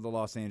loss to the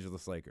Los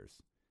Angeles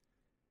Lakers.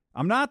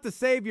 I'm not the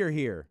savior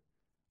here.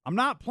 I'm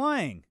not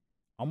playing.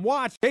 I'm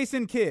watching.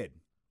 Jason Kidd,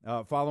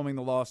 following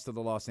the loss to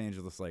the Los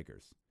Angeles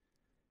Lakers.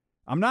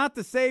 I'm not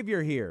the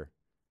savior here.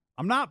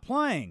 I'm not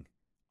playing.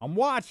 I'm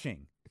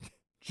watching.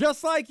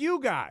 Just like you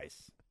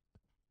guys.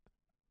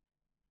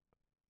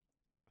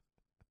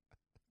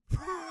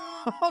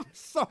 I'm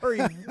sorry,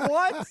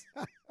 what?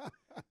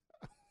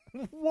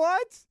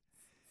 What?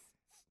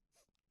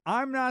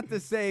 I'm not the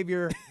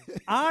savior.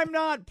 I'm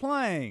not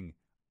playing.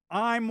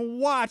 I'm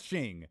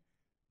watching.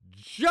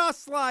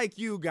 Just like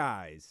you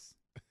guys.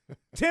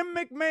 Tim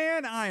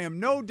McMahon, I am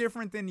no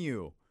different than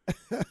you.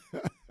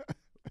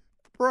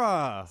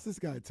 Bruh. What's this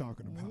guy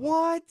talking about?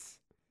 What?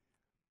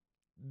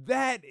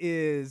 That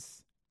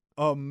is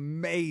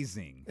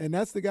amazing. And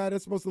that's the guy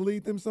that's supposed to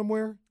lead them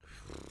somewhere?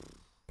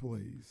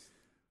 Please.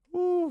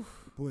 Ooh.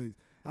 Please.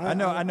 I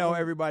know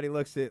everybody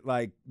looks at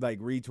like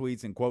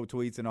retweets and quote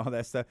tweets and all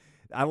that stuff.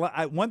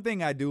 One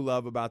thing I do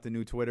love about the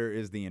new Twitter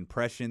is the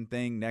impression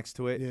thing next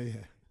to it.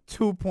 Yeah.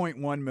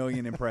 2.1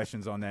 million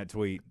impressions on that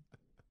tweet.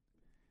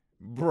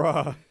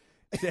 Bruh.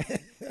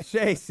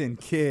 Jason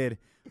Kidd.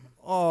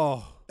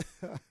 Oh,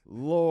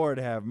 Lord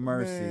have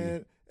mercy.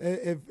 Man,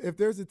 if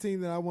there's a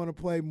team that I want to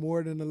play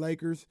more than the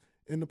Lakers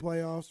in the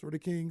playoffs or the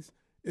Kings,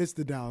 it's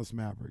the Dallas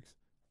Mavericks.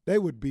 They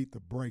would beat the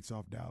brakes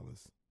off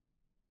Dallas.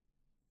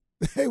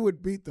 They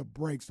would beat the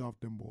brakes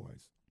off them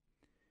boys.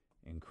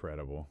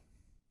 Incredible.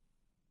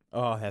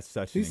 Oh, that's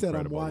such an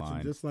incredible line. He said, I'm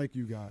watching just like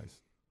you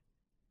guys.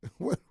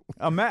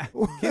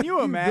 Can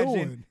you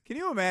imagine? Can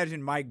you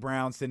imagine Mike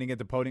Brown sitting at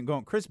the podium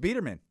going, Chris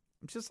Biederman,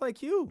 I'm just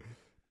like you.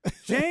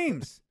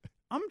 James,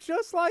 I'm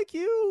just like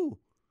you.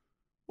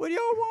 What do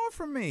y'all want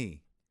from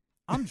me?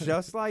 I'm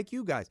just like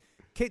you guys.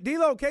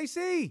 D-Lo,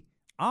 KC,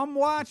 I'm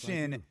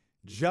watching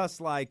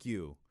just like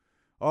you.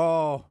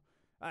 Oh,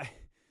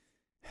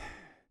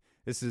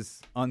 this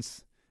is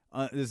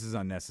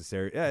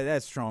unnecessary.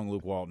 That's strong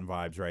Luke Walton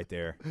vibes right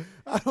there.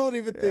 I don't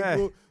even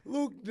think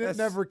Luke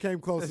never came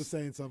close to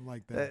saying something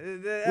like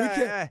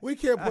that. We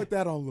can't put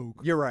that on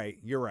Luke. You're right.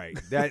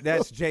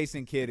 That's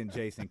Jason Kidd and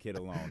Jason Kidd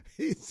alone.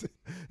 He's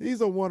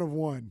a one of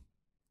one.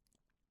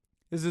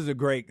 This is a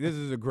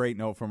great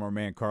note from our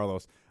man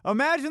Carlos.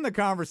 Imagine the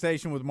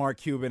conversation with Mark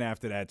Cuban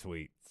after that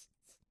tweet.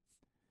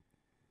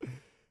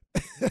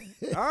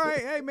 All right,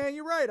 hey man,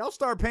 you're right. I'll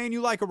start paying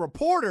you like a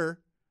reporter.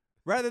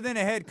 rather than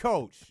a head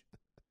coach.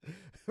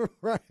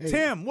 Right.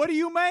 Tim, what do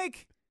you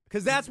make?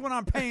 Because that's what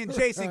I'm paying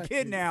Jason Right.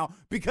 Kidd now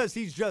because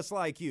he's just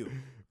like you.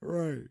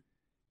 Right.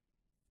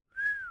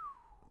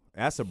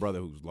 That's a brother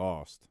who's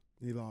lost.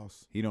 He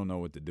lost. He don't know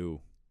what to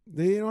do.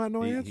 They don't have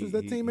no He- answers. he-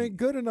 That he- team he- ain't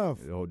good enough.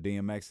 The old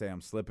DMX say,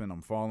 I'm slipping,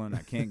 I'm falling,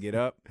 I can't get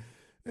up.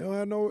 He don't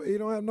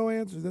have no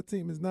answers. That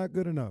team is not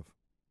good enough.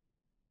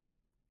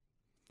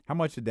 How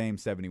much of Dame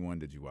 71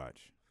 did you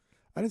watch?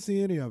 I didn't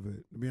see any of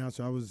it. To be honest,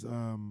 I was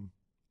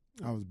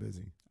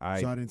busy, so I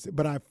I didn't see.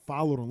 But I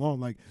followed along.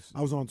 Like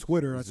I was on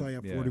Twitter. I saw you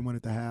have Yeah. 41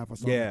 at the half. I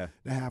saw Yeah.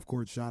 the half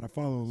court shot. I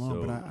followed along,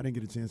 So- but I didn't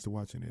get a chance to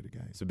watch any of the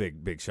games. It's a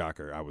big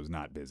shocker. I was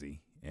not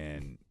busy,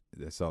 and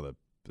I saw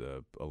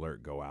the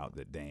alert go out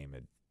that Dame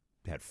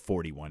had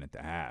 41 at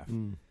the half.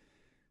 Mm.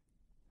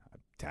 I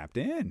tapped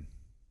in.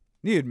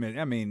 You admit,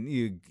 I mean,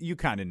 you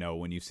kind of know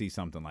when you see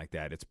something like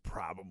that, it's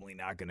probably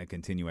not going to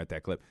continue at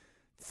that clip.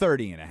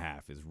 30 and a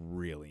half is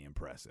really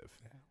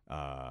impressive.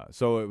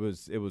 So it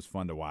was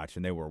fun to watch,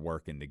 and they were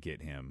working to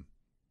get him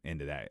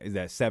into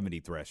that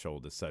 70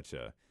 threshold is such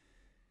a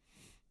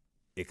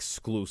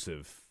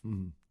exclusive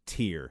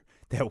tier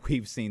that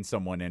we've seen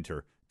someone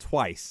enter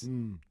twice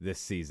this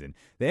season.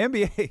 The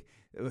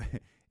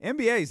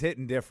NBA is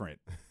hitting different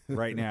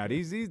right now.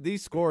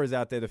 These scores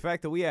out there, the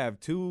fact that we have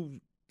 2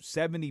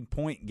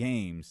 70-point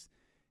games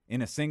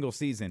in a single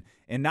season,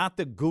 and not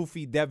the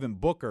goofy Devin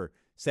Booker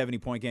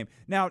 70-point game.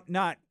 Now,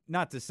 not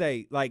to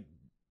say like,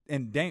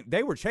 and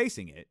they were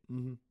chasing it.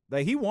 Mm-hmm.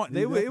 Like he want,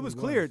 He it was definitely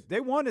clear was. they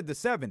wanted the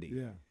 70.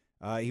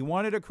 Yeah. He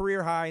wanted a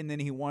career high, and then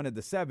he wanted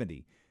the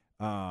 70.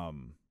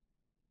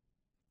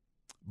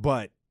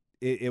 But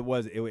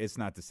it's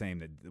not the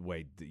same the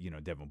way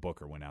Devin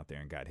Booker went out there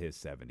and got his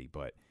 70.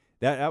 But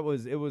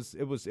it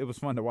was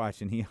fun to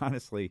watch, and he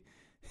honestly,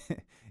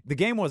 the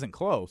game wasn't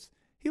close.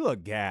 He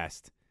looked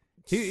gassed.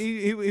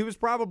 He was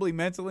probably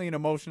mentally and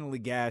emotionally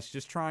gassed,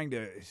 just trying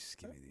to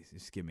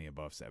just give me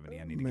above 70.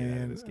 I need to get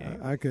out of this game.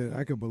 I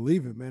could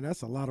believe it, man.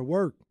 That's a lot of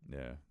work.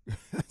 Yeah.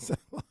 That's a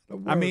lot of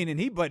work. I mean,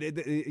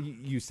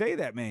 you say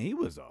that, man, he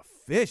was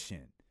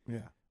efficient.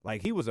 yeah.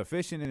 Like, he was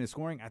efficient in his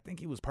scoring. I think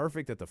he was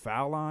perfect at the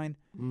foul line.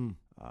 Mm.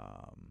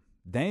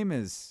 Dame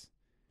is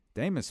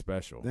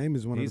special. Dame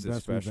is one He's of a the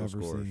best we've special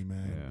ever scorer. seen,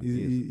 man.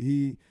 Yeah,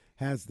 he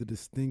has the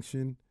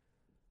distinction,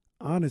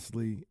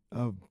 honestly,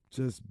 of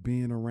just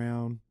being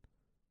around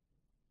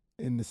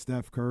in the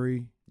Steph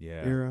Curry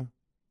yeah. era,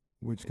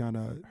 which kind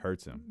of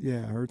Hurts him.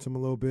 hurts him a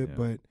little bit. Yeah.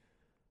 But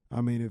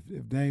I mean,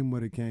 if Dame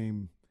would have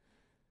came,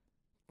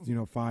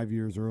 5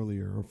 years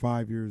earlier or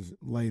 5 years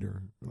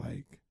later,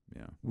 like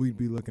Yeah. we'd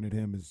be looking at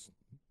him as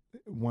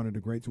one of the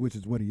greats, which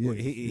is what he is. Well,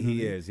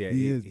 he is, yeah.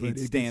 He is. He'd but it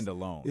stand gets-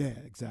 alone. Yeah,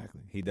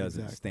 exactly. He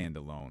doesn't Exactly. stand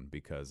alone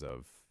because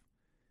of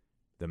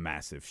the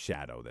massive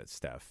shadow that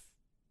Steph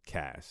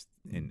cast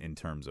in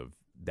terms of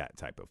that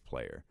type of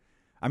player.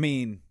 I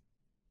mean,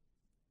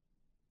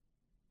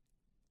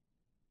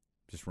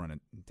 just running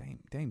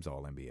Dame's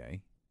all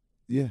NBA.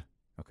 Yeah,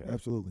 Okay.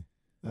 absolutely.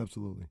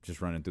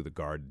 Just running through the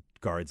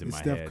guards in It's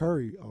my Steph head.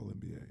 Curry, All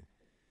NBA.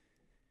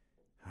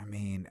 I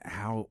mean,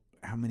 how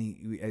many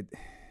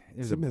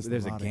there's He missed a a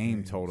lot of game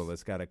games. total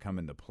that's got to come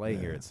into play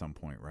here Yeah. at some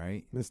point,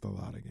 right? Missed a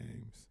lot of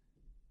games.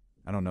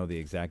 I don't know the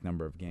exact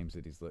number of games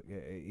that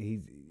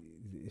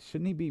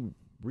shouldn't he be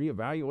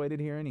reevaluated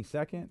here any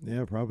second?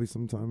 Yeah, probably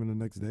sometime in the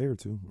next day or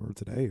two, or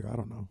today, or I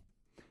don't know.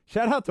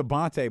 Shout out to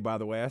Bonte, by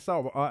the way. I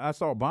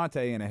saw Bonte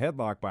in a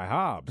headlock by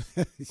Hobbs.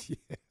 Yeah.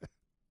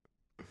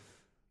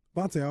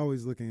 Bonte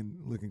always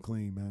looking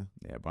clean, man.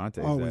 Yeah,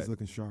 Bonte's Always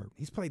looking sharp.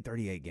 He's played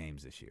 38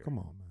 games this year. Come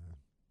on, man.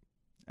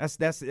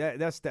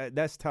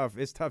 That's tough.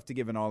 It's tough to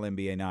give an All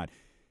NBA nod.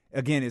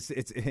 Again, it's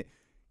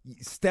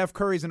Steph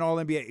Curry's an All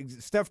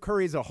NBA. Steph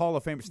Curry is a Hall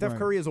of Famer. Steph Right.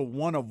 Curry is a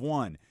one of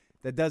one.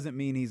 That doesn't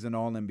mean he's an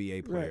All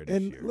NBA player Right. this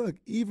And year. look,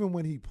 even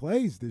when he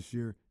plays this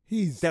year,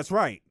 That's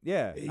right.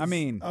 Yeah, he's I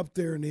mean, up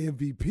there in the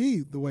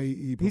MVP the way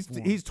he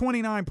performed. he's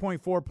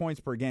 29.4 points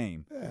per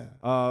game. Yeah.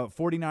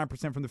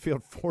 49% from the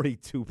field,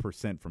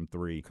 42% from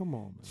three. Come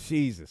on, man.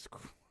 Jesus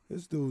Christ.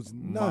 This dude's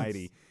nuts.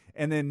 Mighty.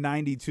 And then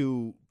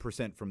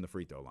 92% from the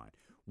free throw line.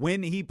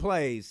 When he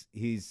plays,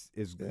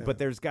 but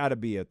there's got to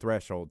be a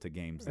threshold to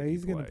games that Hey,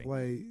 he's gonna gonna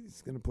play.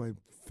 He's gonna play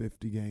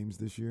 50 games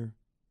this year.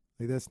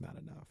 Like, that's not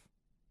enough.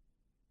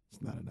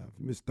 It's not enough.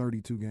 You missed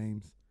 32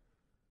 games,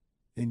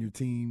 and your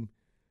team,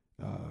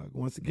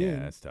 once again, Yeah,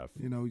 that's tough.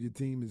 your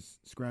team is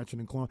scratching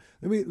and clawing.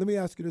 Let me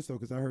ask you this though,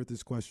 because I heard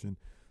this question.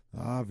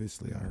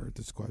 Obviously, I heard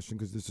this question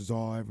because this is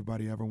all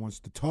everybody ever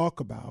wants to talk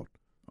about.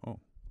 Oh,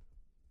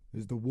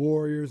 Is the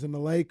Warriors and the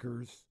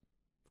Lakers.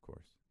 of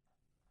course.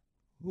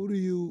 Who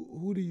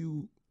do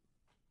you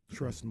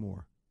trust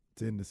more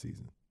to end the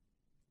season?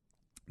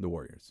 The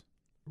Warriors.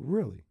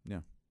 Really? Yeah.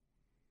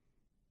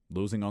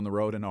 Losing on the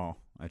road and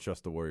all, I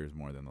trust the Warriors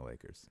more than the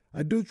Lakers.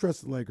 I do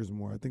trust the Lakers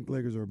more. I think the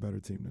Lakers are a better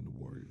team than the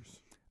Warriors.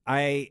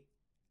 I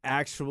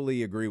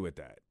actually agree with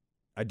that.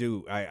 I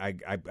do. I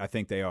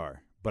think they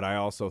are, but I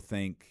also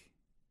think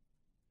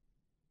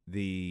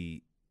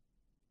the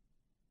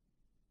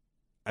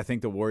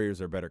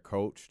Warriors are better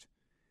coached.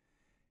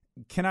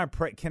 Can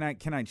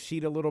I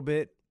cheat a little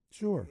bit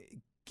Sure.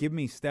 Give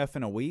me Steph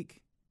in a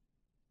week.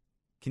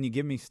 Can you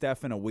give me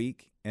Steph in a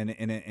week? And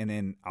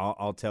then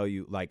I'll tell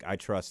you, like, I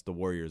trust the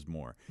Warriors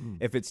more.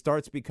 If it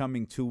starts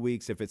becoming 2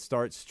 weeks, if it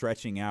starts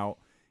stretching out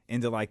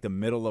into, like, the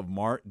middle of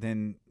March,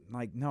 then,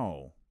 like,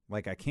 no.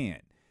 Like, I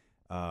can't.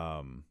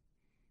 And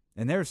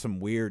there's some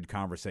weird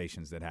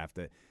conversations that have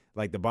to –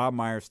 like, the Bob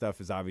Myers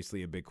stuff is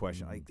obviously a big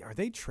question. Like, are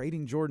they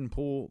trading Jordan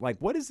Poole? Like,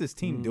 what is this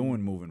team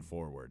doing moving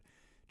forward?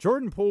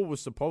 Jordan Poole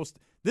was supposed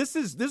 – this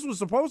was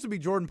supposed to be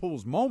Jordan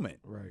Poole's moment.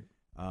 Right.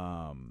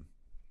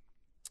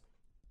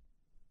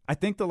 I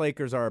think the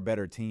Lakers are a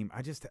better team.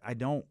 I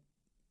don't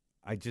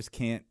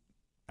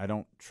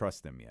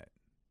trust them yet.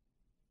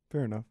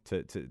 Fair enough.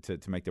 To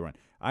make the run.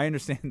 I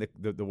understand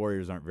the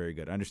Warriors aren't very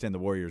good. I understand the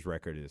Warriors'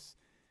 record is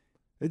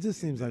it just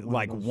seems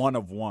like one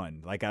of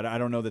one. Like I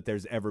don't know that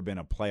there's ever been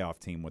a playoff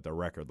team with a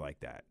record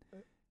like that.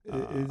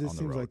 It just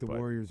seems like the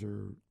Warriors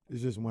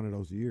it's just one of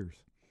those years.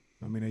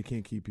 I mean, they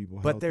can't keep people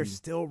healthy. But they're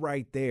still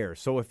right there.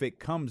 So if it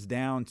comes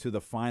down to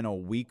the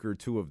final week or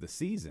two of the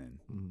season,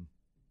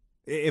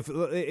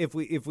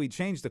 if we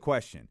change the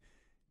question,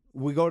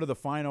 we go to the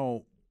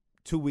final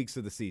 2 weeks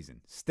of the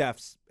season.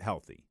 Steph's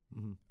healthy,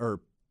 or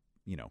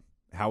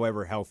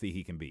however healthy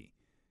he can be.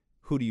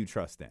 Who do you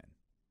trust then?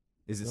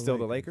 Is it still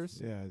the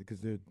Lakers? Yeah, because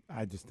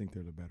I just think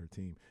they're the better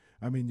team.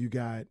 I mean, you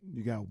got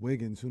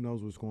Wiggins. Who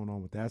knows what's going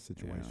on with that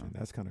situation? Yeah.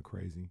 That's kind of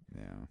crazy.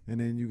 Yeah.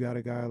 And then you got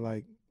a guy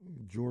like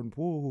Jordan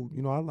Poole,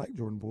 who I like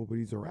Jordan Poole, but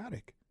he's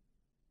erratic.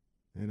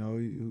 Who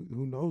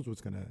knows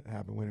what's going to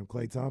happen with him?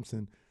 Klay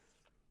Thompson.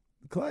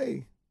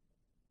 Klay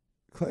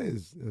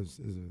is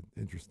an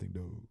interesting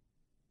dude.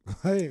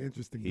 Klay,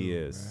 interesting dude. He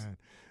is. Man.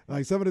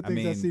 Like some of the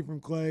things I see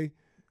from Klay.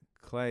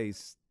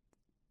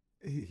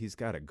 He's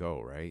got to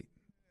go, right?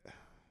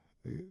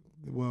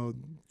 Well,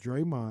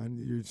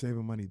 Draymond, you're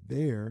saving money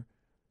there.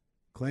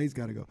 Klay's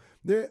got to go.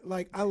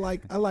 I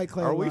like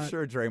Klay. Are we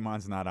sure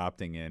Draymond's not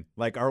opting in?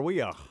 Like, are we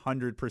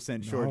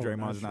 100% sure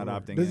Draymond's not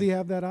opting in? Does he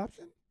have that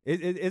option?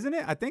 Isn't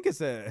it? I think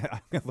it's I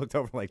looked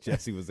over like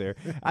Jesse was there.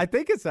 I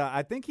think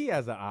he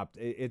has an opt.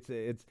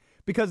 It's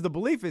because the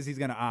belief is he's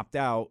going to opt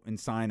out and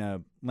sign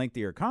a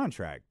lengthier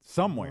contract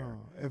somewhere.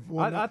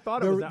 I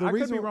thought it was. I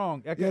could be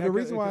wrong. The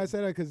reason why I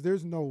said that because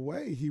there's no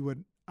way he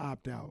would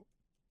opt out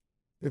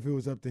if it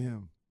was up to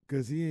him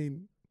because it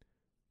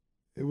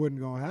wasn't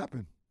going to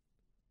happen.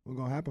 It wasn't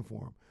going to happen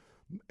for him.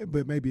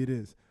 But maybe it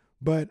is.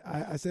 But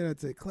I said that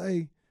to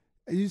Klay.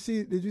 Did you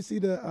see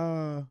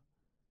the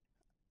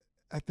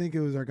I think it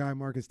was our guy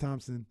Marcus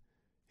Thompson.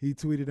 He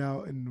tweeted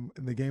out in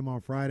the game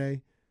on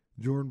Friday,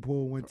 Jordan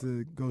Poole went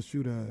to go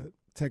shoot a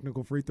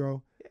technical free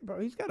throw. Yeah, bro,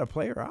 he's got a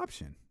player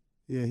option.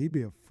 Yeah, he'd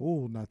be a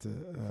fool not to.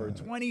 For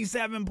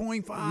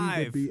 27.5.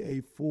 He would be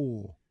a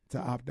fool to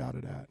opt out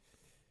of that.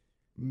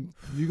 If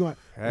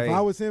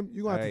I was him,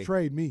 you're going to have to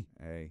trade me.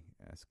 Hey,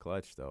 that's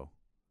clutch, though.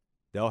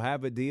 They'll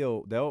have a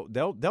deal.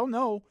 They'll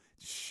know.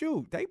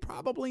 Shoot, they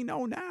probably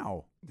know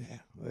now. Yeah,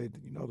 they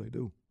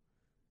do.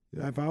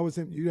 If I was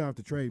him, you'd have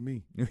to trade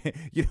me.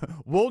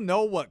 We'll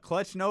know what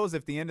Clutch knows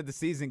if the end of the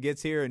season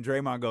gets here and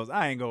Draymond goes,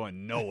 I ain't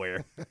going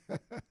nowhere.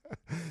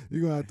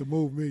 You're going to have to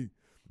move me.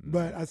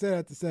 But I said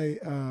that to say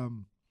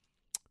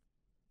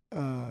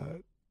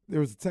there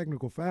was a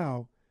technical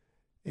foul,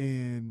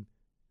 and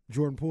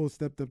Jordan Poole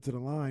stepped up to the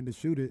line to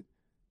shoot it,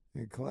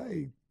 and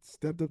Klay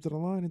stepped up to the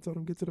line and told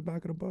him, get to the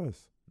back of the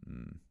bus.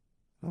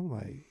 I'm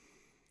like,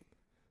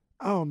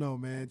 I don't know,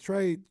 man.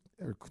 Klay,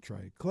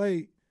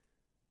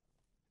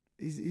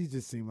 he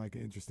just seemed like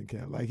an interesting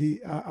cat. Like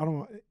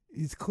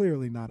he's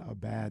clearly not a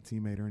bad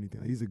teammate or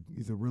anything.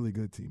 He's a really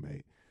good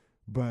teammate.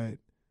 But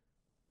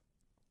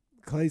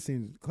Klay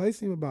seems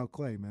about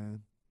Klay,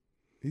 man.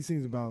 He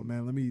seems about,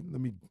 man, let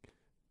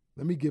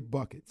me get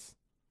buckets.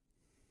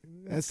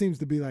 That seems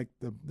to be like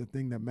the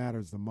thing that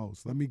matters the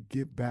most. Let me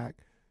get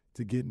back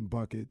to getting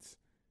buckets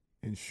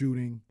and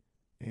shooting,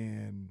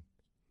 and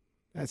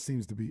that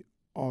seems to be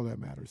all that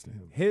matters to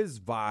him. His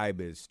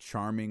vibe is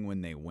charming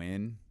when they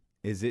win.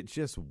 Is it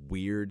just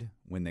weird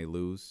when they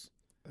lose?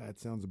 That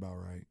sounds about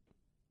right.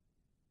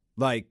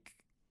 Like,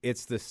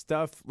 it's the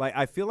stuff – like,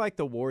 I feel like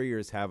the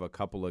Warriors have a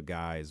couple of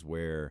guys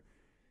where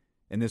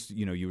 – and this,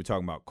 you were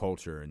talking about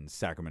culture and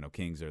Sacramento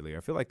Kings earlier.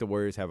 I feel like the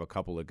Warriors have a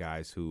couple of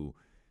guys who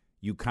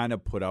you kind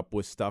of put up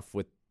with stuff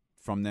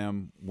from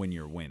them when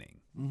you're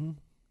winning. Mm-hmm.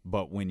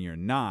 But when you're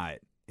not,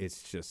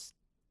 it's just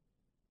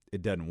 –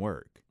 it doesn't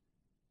work.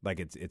 Like,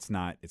 it's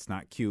not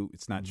cute.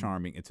 It's not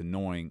charming. It's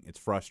annoying. It's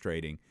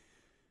frustrating.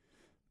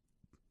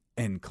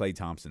 And Klay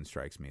Thompson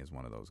strikes me as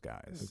one of those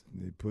guys.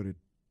 They put it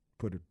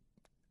 100%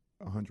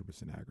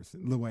 accuracy.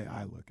 The way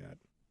I look at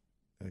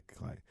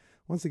Klay.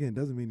 Once again,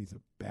 doesn't mean he's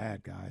a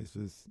bad guy. It's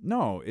just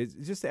no. It's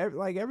just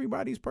like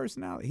everybody's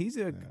personality. He's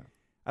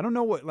I don't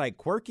know what, like,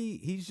 quirky.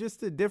 He's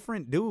just a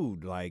different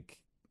dude. Like,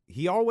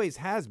 he always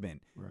has been.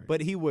 Right.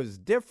 But he was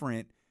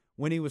different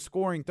when he was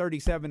scoring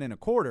 37 and a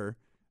quarter.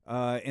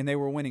 And they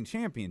were winning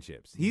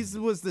championships. He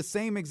was the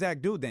same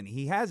exact dude then.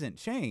 He hasn't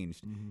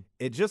changed.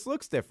 It just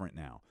looks different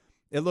now.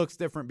 It looks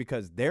different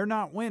because they're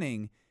not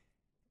winning.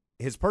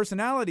 His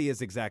personality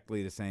is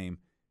exactly the same,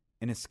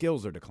 and his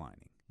skills are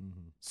declining.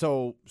 Mm-hmm.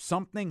 So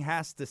something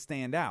has to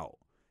stand out.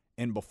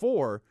 And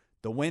before,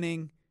 the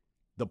winning,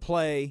 the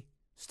play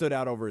stood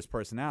out over his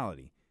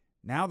personality.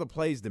 Now the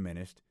play's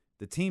diminished.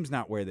 The team's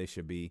not where they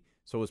should be.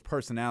 So his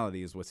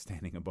personality is what's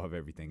standing above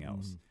everything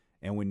else.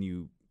 Mm-hmm. And when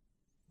you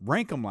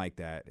rank him like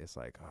that, it's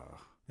like, oh,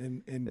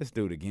 and this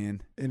dude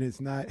again. And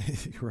it's not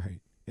right.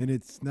 And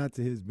it's not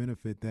to his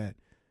benefit that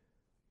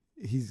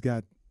he's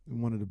got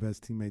one of the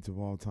best teammates of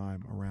all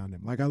time around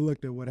him. Like, I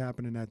looked at what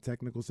happened in that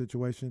technical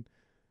situation.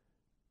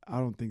 I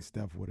don't think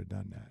Steph would have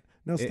done that.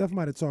 Now, Steph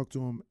might have talked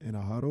to him in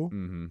a huddle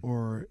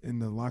or in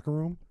the locker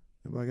room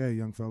and be like, hey,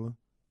 young fella,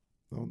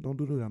 don't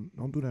do that.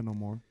 Don't do that no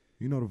more.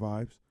 You know the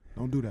vibes.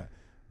 Don't do that.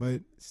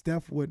 But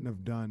Steph wouldn't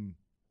have done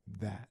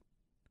that.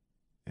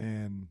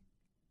 And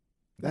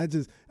that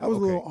was a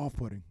little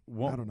off-putting.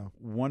 I don't know.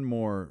 One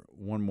more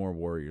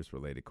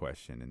Warriors-related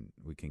question, and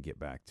we can get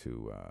back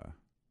to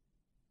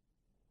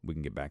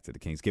the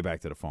Kings, get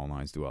back to the phone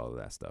lines, do all of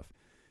that stuff.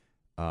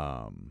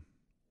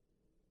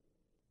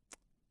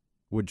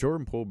 Would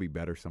Jordan Poole be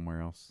better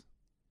somewhere else?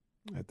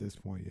 At this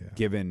point, yeah.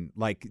 Given,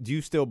 do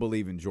you still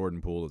believe in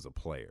Jordan Poole as a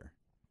player?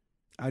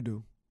 I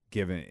do.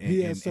 Given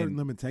he has certain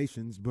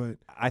limitations, but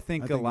I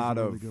think he's a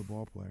really good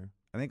ball player.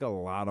 I think a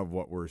lot of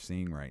what we're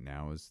seeing right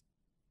now is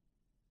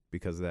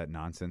because of that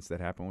nonsense that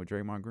happened with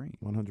Draymond Green.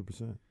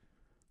 100%.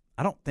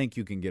 I don't think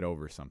you can get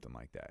over something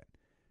like that.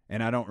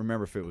 And I don't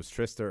remember if it was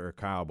Trista or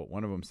Kyle, but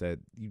one of them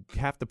said you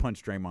have to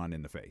punch Draymond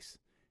in the face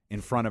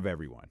in front of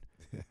everyone,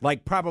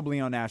 like probably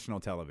on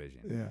national television.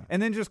 Yeah.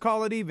 And then just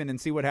call it even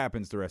and see what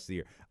happens the rest of the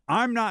year.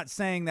 I'm not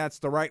saying that's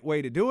the right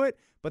way to do it,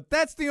 but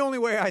that's the only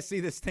way I see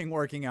this thing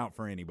working out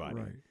for anybody.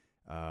 Right.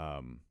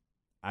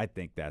 I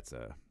think that's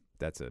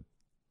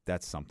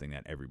something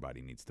that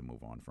everybody needs to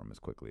move on from as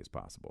quickly as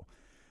possible.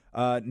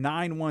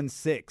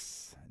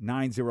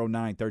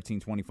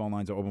 916-909-1320 phone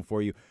lines are open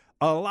for you.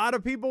 A lot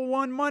of people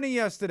won money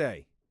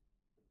yesterday.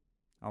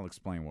 I'll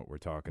explain what we're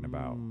talking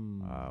about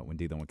when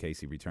D'Lo and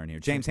Casey return here.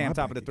 James Ham,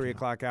 top of the 3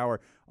 o'clock hour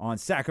on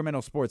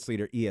Sacramento Sports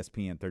Leader,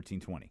 ESPN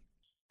 1320.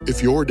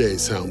 If your day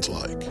sounds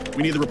like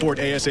we need the report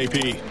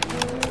ASAP,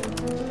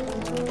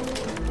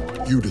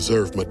 you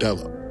deserve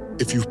Modelo.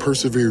 If you've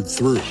persevered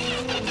through,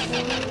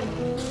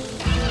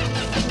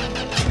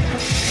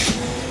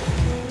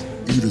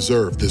 you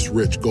deserve this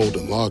rich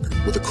golden lager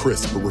with a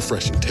crisp but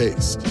refreshing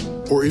taste.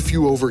 Or if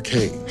you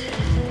overcame.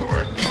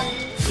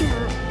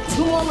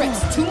 2 more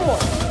reps, 2 more.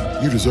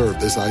 You deserve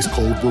this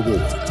ice-cold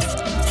reward.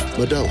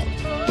 Modelo,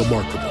 the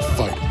Remarkable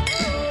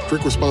Fighter.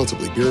 Drink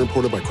responsibly. Beer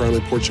imported by Crown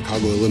Imports,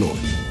 Chicago, Illinois.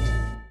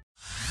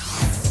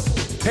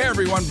 Hey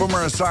everyone, Boomer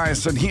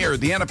Esiason here.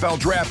 The NFL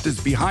Draft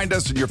is behind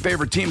us and your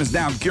favorite team is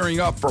now gearing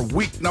up for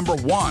week number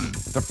 1.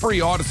 The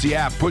free Odyssey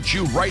app puts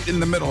you right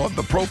in the middle of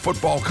the pro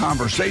football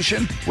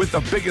conversation with the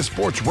biggest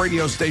sports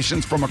radio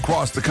stations from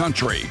across the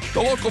country.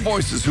 The local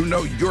voices who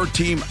know your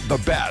team the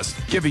best,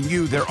 giving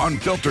you their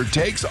unfiltered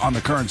takes on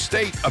the current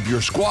state of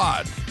your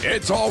squad.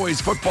 It's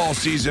always football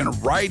season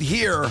right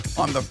here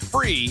on the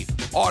free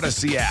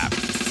Odyssey app.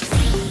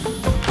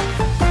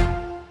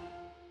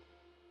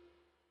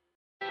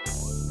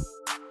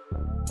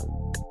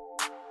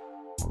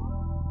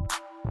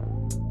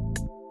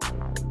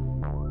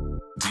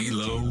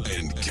 D'Lo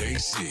and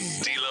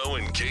KC. D'Lo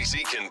and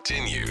KC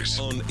continues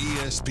on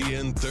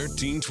ESPN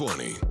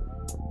 1320.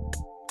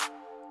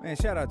 Man,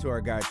 shout out to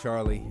our guy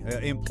Charlie,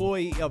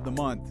 employee of the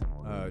month,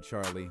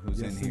 Charlie,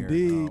 who's Yes, in here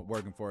indeed.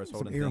 Working for us, Some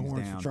holding air things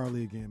horns down. for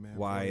Charlie again, man.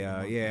 Why?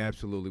 Yeah,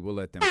 absolutely. We'll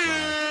let them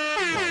fly.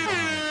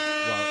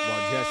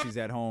 While Jesse's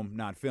at home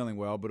not feeling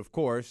well. But, of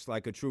course,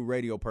 like a true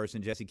radio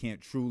person, Jesse can't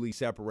truly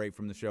separate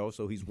from the show.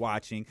 So he's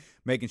watching,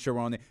 making sure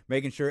we're on there,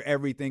 making sure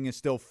everything is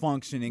still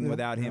functioning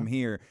without him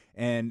here.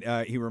 And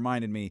he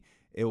reminded me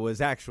it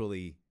was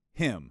actually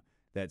him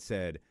that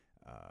said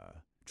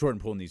Jordan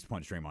Poole needs to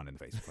punch Draymond in the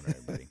face in front of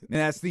everybody. And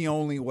that's the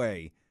only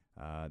way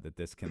that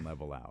this can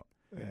level out.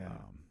 Yeah.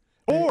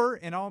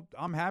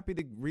 I'm happy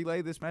to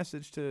relay this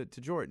message to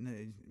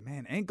Jordan.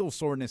 Man, ankle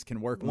soreness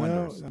can work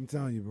wonders. I'm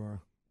telling you, bro.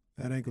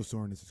 That ankle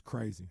soreness is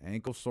crazy.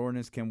 Ankle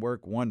soreness can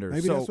work wonders.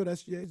 Maybe that's what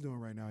SGA is doing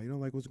right now. You don't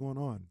like what's going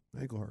on.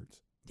 Ankle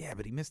hurts. Yeah,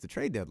 but he missed the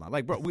trade deadline.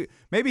 Like, bro,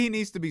 maybe he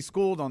needs to be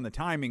schooled on the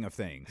timing of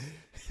things.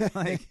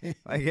 like,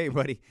 hey,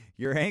 buddy,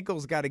 your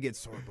ankle's got to get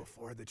sore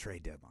before the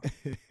trade deadline.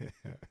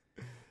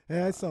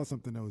 Hey, I saw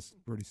something that was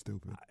pretty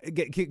stupid.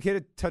 Get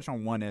a touch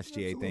on one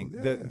SGA thing.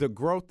 Yeah. The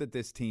growth that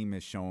this team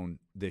has shown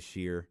this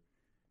year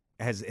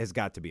has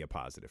got to be a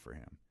positive for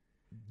him.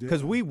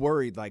 Because we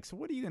worried, like, so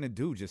what are you going to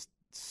do? Just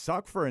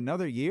suck for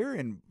another year?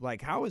 And,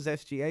 like, how is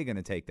SGA going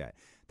to take that?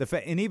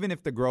 And even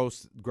if the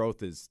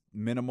growth is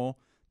minimal,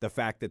 the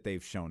fact that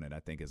they've shown it, I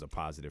think, is a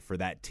positive for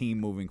that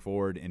team moving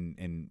forward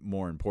and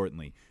more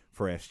importantly,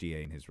 for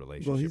SGA and his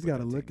relationship. Well, he's got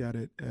to with look at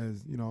it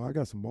as, I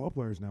got some ball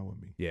players now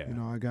with me. Yeah.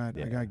 I got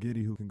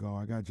Giddey who can go.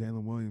 I got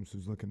Jalen Williams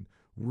who's looking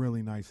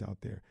really nice out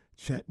there.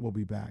 Chet will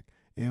be back.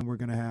 And we're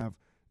going to have,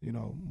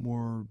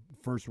 more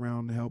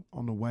first-round help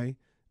on the way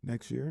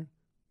next year.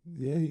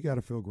 Yeah, you got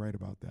to feel great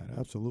about that.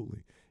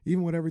 Absolutely.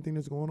 Even with everything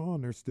that's going on,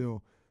 they're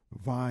still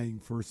vying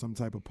for some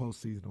type of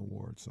postseason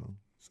award. So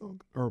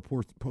or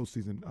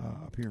postseason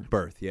appearance.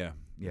 Berth, yeah.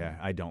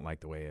 I don't like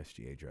the way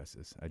SGA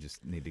dresses. I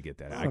just need to get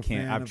that. Not a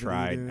fan I've of it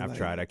tried. either. I've Like,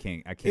 tried. I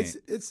can't.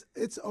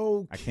 It's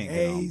okay. I can't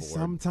get on board.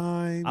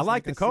 Sometimes. I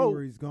like the see coat.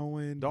 where he's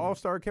going. The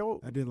All-Star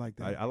coat. I did like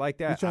that. I like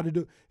that. He tried to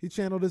do. He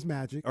channeled his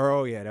magic.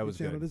 Oh yeah, that was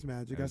He channeled good. his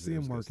magic. That I was- see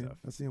that him was good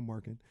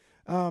working.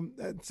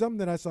 stuff. Something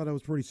that I saw that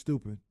was pretty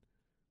stupid.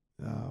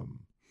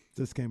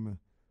 Just came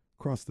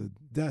across the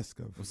desk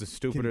of. Was it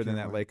stupider Kenny than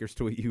that Caroline. Lakers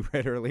tweet you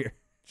read earlier?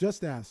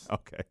 Just ask.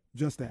 Okay.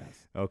 Just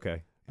ask.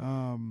 Okay.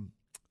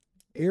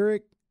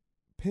 Eric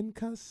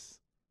Pincus.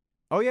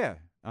 Oh yeah.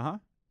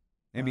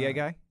 NBA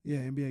guy. Yeah,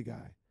 NBA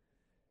guy.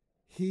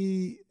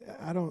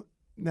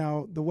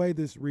 Now, the way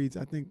this reads,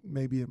 I think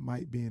maybe it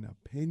might be an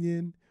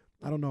opinion.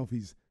 I don't know if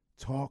he's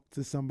talked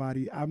to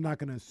somebody. I'm not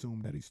going to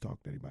assume that he's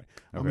talked to anybody.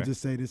 I'm going Okay. to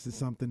just say this is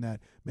something that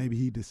maybe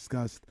he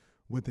discussed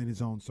within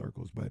his own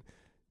circles. But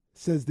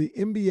says the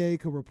NBA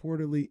could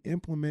reportedly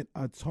implement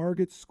a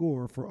target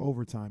score for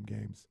overtime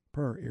games,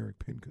 per Eric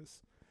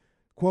Pincus.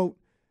 Quote,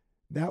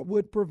 that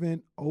would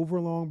prevent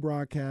overlong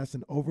broadcasts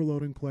and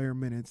overloading player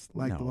minutes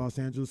like the No. Los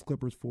Angeles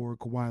Clippers for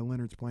Kawhi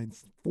Leonard's playing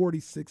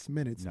 46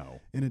 minutes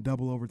No. in a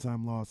double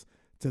overtime loss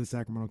to the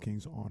Sacramento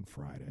Kings on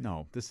Friday.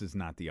 No, this is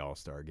not the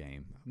All-Star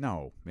game.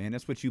 No, man,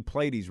 that's what you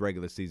play these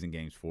regular season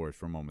games for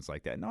moments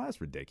like that. No, that's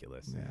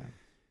ridiculous. Yeah.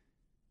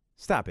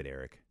 Stop it,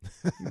 Eric.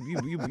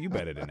 you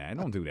better than that.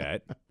 Don't do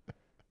that.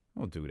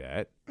 Don't do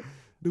that.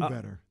 Do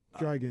better.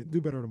 Try again. Do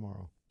better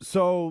tomorrow.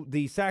 So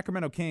the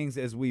Sacramento Kings,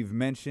 as we've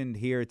mentioned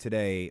here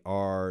today,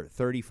 are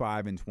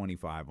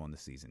 35-25 on the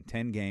season.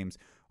 10 games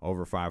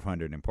over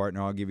 500. And,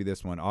 partner, I'll give you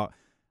this one.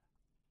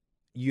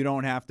 You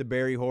don't have to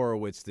Barry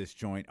Horowitz this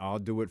joint. I'll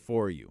do it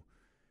for you.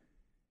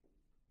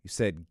 You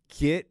said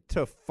get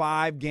to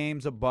 5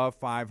 games above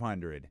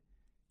 500.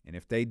 And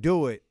if they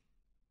do it,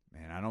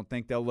 man, I don't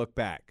think they'll look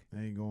back.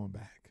 They ain't going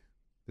back.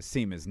 This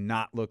team has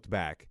not looked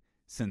back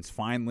since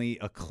finally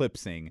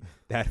eclipsing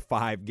that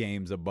 5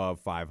 games above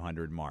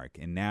 500 mark.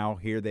 And now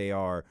here they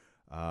are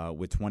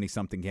with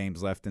 20-something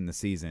games left in the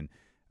season,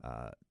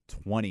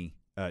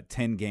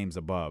 10 games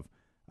above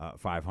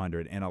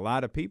 500. And a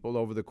lot of people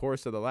over the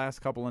course of the last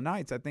couple of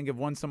nights, I think, have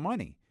won some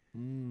money.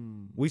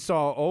 We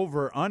saw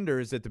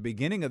over-unders at the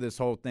beginning of this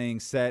whole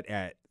thing set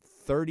at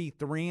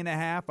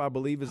 33.5, I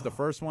believe, is the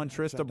first one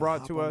Trista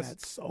brought to us.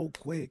 That's so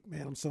quick,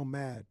 man. I'm so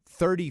mad.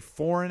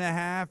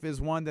 34.5 is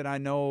one that I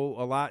know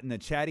a lot in the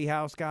chatty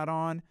house got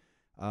on,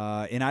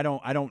 and I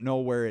don't know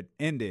where it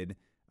ended,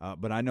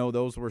 but I know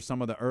those were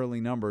some of the early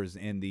numbers.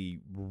 And the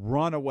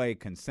runaway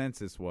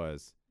consensus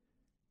was,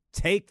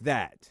 take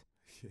that,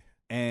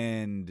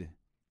 and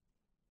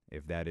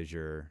if that is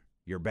your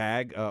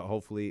bag,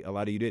 hopefully a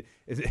lot of you did.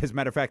 As a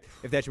matter of fact,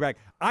 if that's your bag,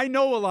 I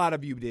know a lot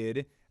of you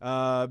did.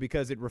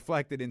 Because it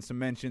reflected in some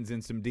mentions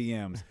and some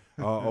DMs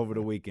over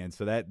the weekend.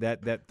 So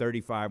that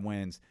 35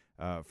 wins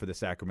for the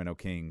Sacramento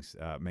Kings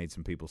made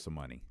some people some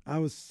money.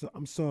 I'm so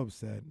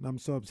upset. I'm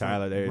so upset.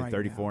 Tyler, there, right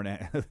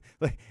 34.5.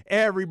 Like,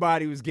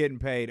 everybody was getting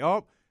paid.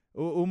 Oh,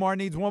 Umar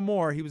needs one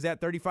more. He was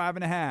at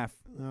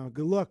 35.5.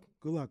 Good luck,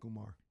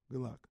 Umar. Good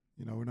luck.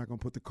 You know, we're not going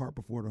to put the cart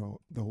before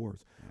the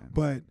horse. Yeah,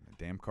 but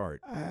damn cart.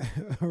 I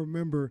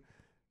remember.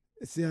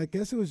 See, I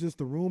guess it was just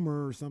a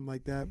rumor or something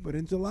like that. But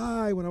in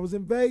July, when I was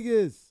in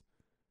Vegas,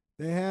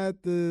 they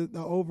had the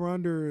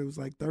over-under. It was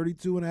like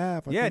 32.5. I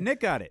think. Nick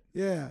got it.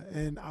 Yeah,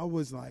 and I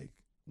was like,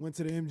 went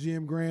to the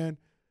MGM Grand.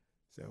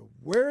 So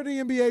where are the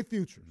NBA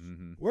futures?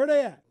 Mm-hmm. Where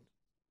they at?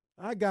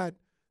 I got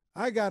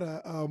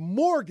a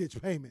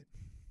mortgage payment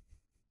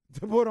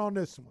to put on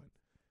this one.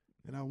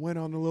 And I went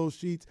on the little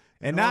sheets.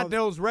 And not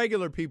those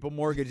regular people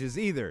mortgages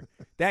either.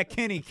 That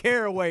Kenny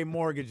Caraway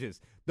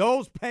mortgages.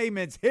 Those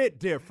payments hit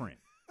different.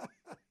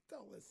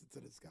 Don't listen to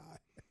this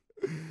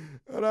guy.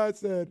 And I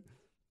said,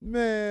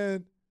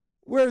 man,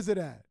 where's it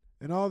at?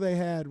 And all they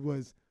had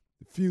was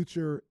the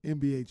future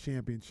NBA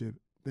championship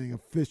thing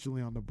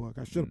officially on the book.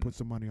 I should have put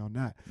some money on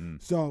that.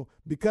 So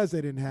because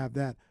they didn't have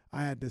that,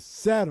 I had to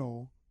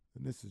settle,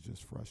 and this is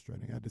just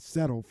frustrating, I had to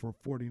settle for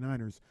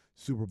 49ers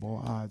Super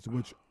Bowl odds,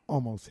 which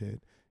almost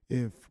hit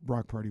if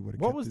Brock Purdy would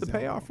have kept What was his the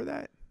payoff elbow. for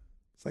that?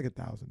 It's like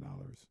 $1,000.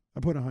 I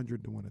put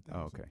 100 to win 1,000.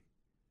 Oh, okay.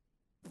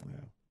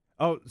 Yeah.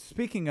 Oh,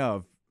 speaking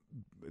of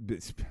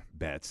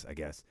bets, I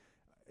guess,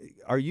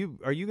 are you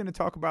going to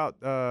talk about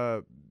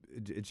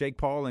Jake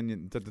Paul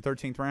in the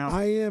 13th round?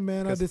 I am,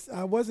 man.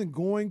 I wasn't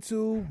going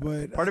to,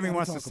 but part of me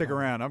wants to stick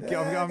around. I'm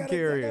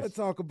curious. I got to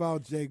talk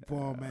about Jake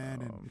Paul, man.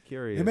 And I'm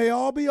curious. it may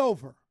all be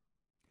over.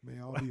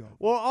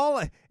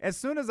 Well, as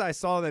soon as I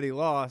saw that he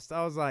lost,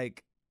 I was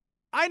like,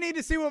 I need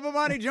to see what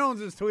Bomani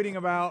Jones is tweeting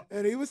about.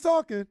 And he was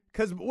talking.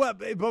 Because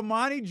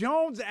Bomani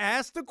Jones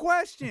asked the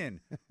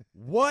question,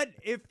 what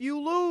if you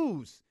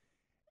lose?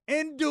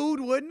 And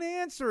dude wouldn't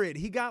answer it.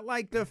 He got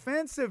like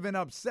defensive and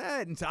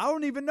upset and said, I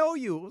don't even know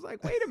you. It was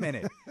like, wait a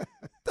minute.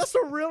 That's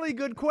a really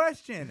good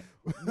question.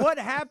 What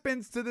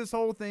happens to this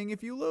whole thing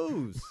if you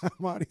lose?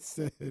 Bomani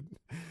said,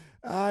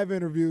 I've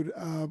interviewed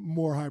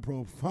more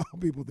high-profile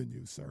people than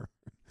you, sir.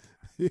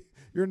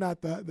 You're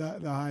not the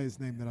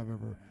highest name that I've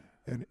ever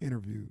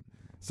interviewed.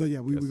 So yeah,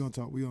 we're gonna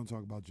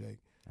talk about Jake.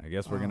 I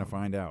guess we're gonna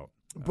find out.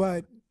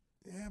 But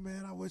yeah,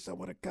 man, I wish I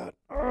would have got.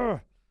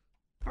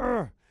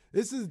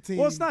 This is a team.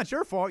 Well, it's not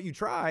your fault. You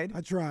tried.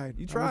 I tried.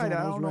 You tried.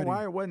 I don't know ready.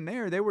 why it wasn't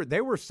there.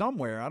 They were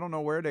somewhere. I don't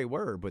know where they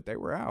were, but they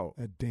were out.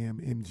 That damn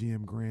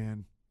MGM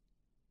Grand.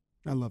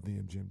 I love the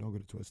MGM. Don't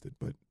get it twisted,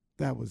 but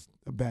that was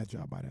a bad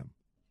job by them.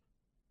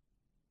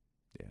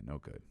 Yeah, no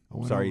good.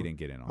 Sorry you didn't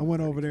get in on it. I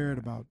went over there at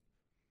about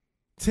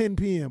 10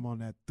 p.m. on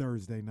that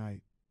Thursday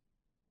night.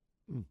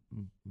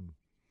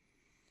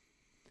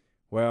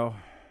 Well,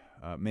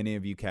 many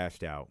of you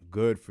cashed out.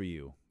 Good for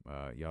you.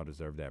 Y'all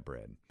deserve that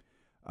bread.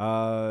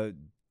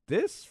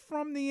 This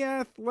from The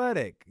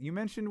Athletic. You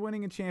mentioned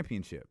winning a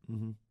championship.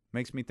 Mm-hmm.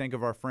 Makes me think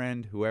of our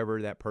friend,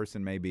 whoever that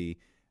person may be.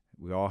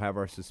 We all have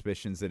our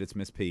suspicions that it's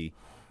Miss P.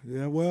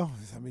 Yeah, well,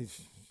 I mean,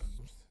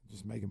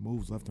 just making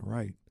moves left and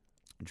right.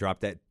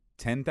 Dropped that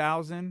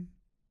 $10,000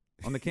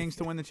 on the Kings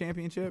to win the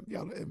championship.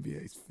 Y'all, the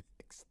NBA's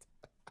fixed.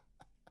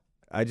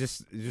 I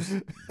just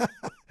the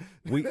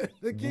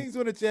Kings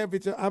win a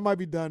championship. I might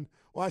be done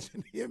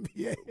watching the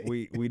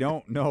NBA. We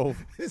don't know.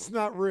 It's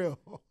not real.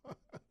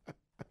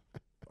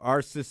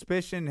 Our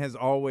suspicion has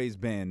always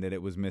been that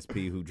it was Miss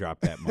P who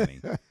dropped that money.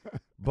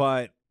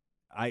 But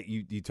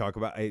you talk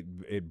about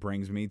it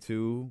brings me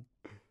to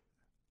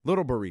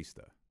Little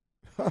Barista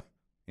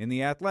in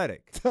The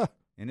Athletic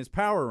in his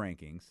power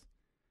rankings,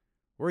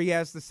 where he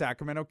has the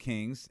Sacramento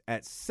Kings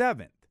at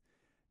 7th.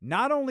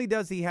 Not only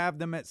does he have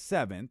them at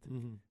 7th,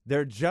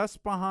 they're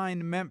just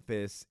behind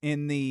Memphis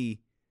in the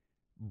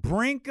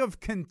brink of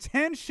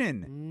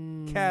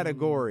contention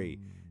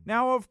category.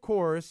 Now, of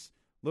course,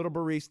 Little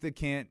Barista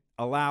can't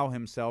allow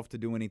himself to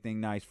do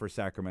anything nice for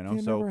Sacramento.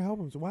 Can't ever help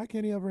himself. Why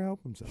can't he ever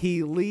help himself?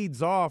 He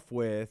leads off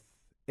with,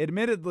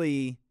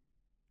 admittedly,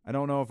 I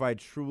don't know if I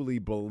truly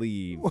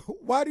believe.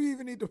 Why do you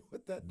even need to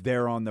put that?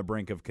 They're on the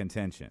brink of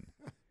contention.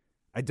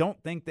 I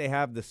don't think they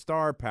have the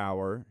star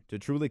power to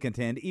truly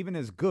contend, even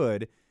as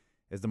good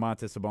as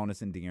Domantas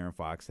Sabonis and De'Aaron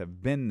Fox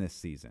have been this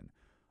season.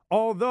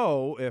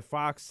 Although, if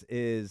Fox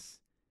is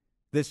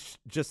this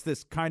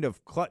kind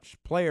of clutch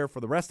player for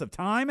the rest of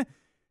time,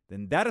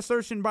 then that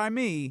assertion by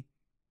me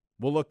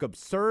will look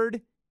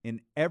absurd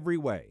in every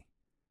way.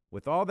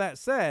 With all that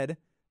said,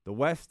 the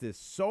West is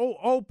so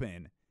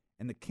open,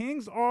 and the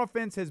Kings'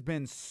 offense has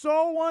been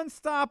so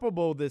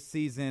unstoppable this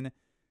season.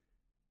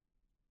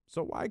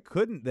 So why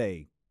couldn't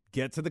they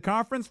get to the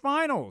conference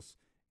finals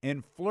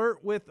and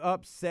flirt with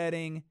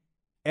upsetting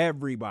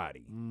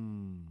everybody?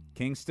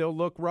 Kings still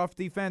look rough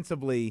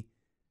defensively,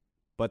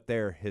 but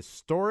their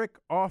historic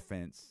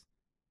offense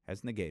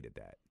has negated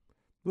that.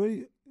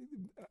 Where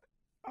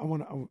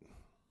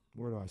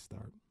do I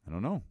start? I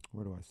don't know.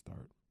 Where do I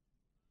start?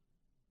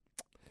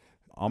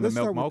 Almond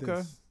milk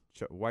mocha,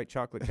 white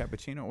chocolate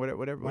cappuccino,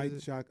 whatever.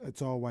 White chocolate.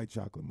 It's all white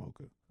chocolate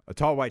mocha. A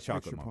tall white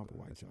chocolate Extra mocha. pump of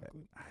white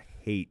chocolate. I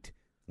hate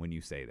when you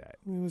say that.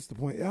 I mean, what's the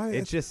point?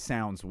 It just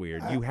sounds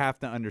weird. You have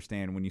to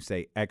understand when you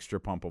say extra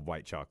pump of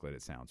white chocolate,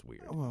 it sounds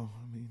weird. Well,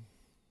 I mean,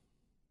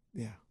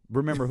 yeah.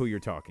 Remember who you're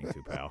talking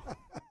to, pal.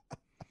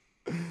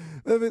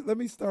 Let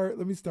me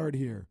start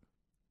here,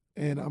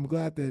 and I'm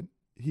glad that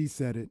he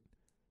said it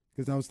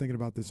because I was thinking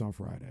about this on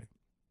Friday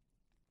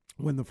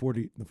when the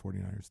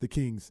 49ers, the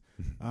Kings,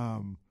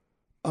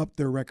 up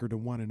their record to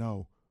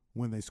 1-0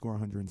 when they score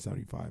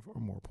 175 or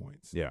more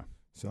points. Yeah.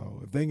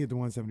 So if they can get to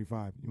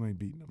 175, you ain't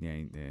beating them.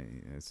 Yeah,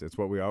 it's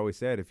what we always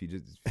said. If you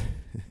just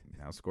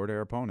outscore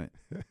their opponent.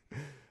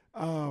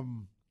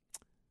 And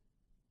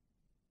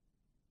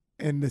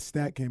the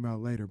stat came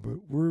out later, but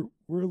we're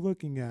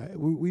looking at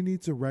we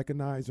need to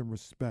recognize and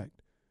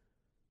respect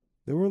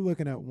that we're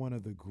looking at one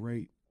of the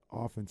great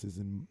offenses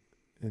in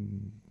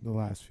the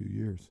last few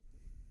years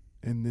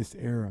in this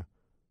era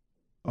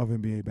of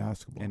NBA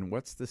basketball. And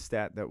what's the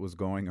stat that was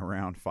going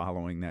around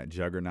following that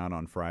juggernaut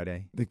on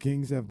Friday? The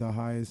Kings have the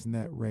highest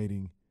net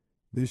rating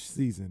this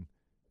season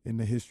in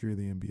the history of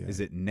the NBA. Is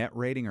it net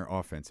rating or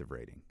offensive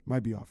rating?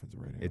 Might be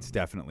offensive rating. It's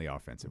definitely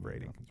offensive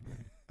rating.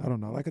 I don't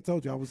know. Like I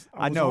told you,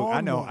 I know.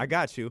 One. I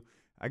got you.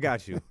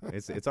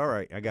 It's all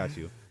right. I got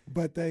you.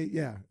 But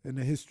in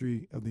the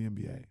history of the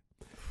NBA.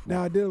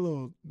 Now I did a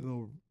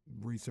little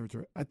research.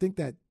 I think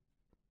that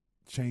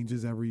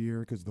changes every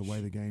year because the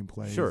way the game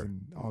plays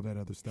and all that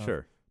other stuff.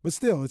 Sure. But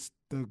still, it's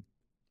the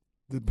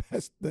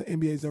best the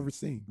NBA's ever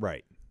seen.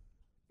 Right.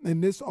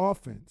 And this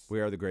offense.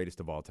 We are the greatest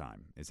of all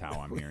time is how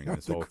I'm hearing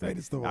this whole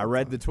thing. I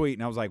read the tweet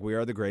and I was like, we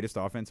are the greatest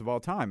offense of all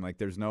time. Like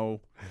there's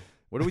no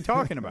 – what are we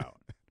talking about?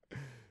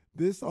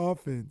 This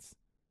offense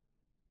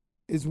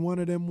is one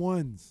of them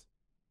ones.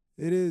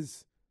 It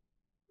is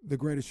the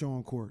greatest show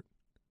on court.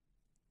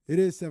 It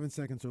is 7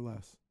 seconds or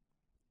less.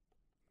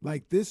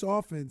 Like this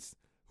offense,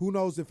 who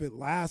knows if it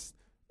lasts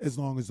as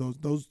long as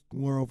those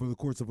were over the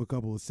course of a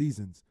couple of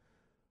seasons.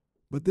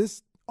 But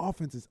this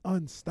offense is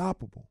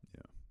unstoppable.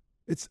 Yeah.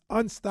 It's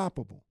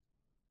unstoppable.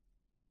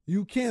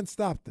 You can't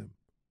stop them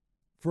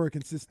for a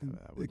consistent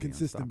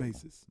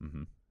basis.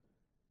 Mm-hmm.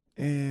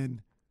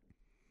 And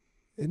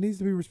it needs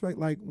to be respect.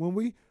 Like when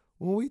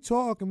we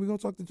talk, and we're gonna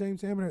talk to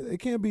James Hammond, it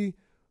can't be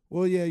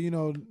well, yeah,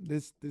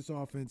 this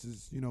offense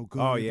is, good.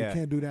 Oh, yeah. You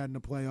can't do that in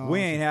the playoffs. We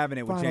ain't having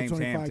it with Final James Ham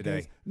 25 today.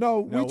 games. No,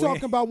 we're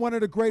talking about one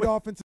of the great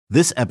offenses.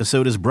 This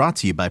episode is brought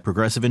to you by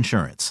Progressive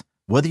Insurance.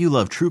 Whether you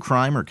love true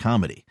crime or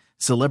comedy,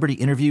 celebrity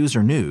interviews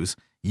or news,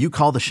 you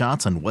call the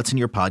shots on what's in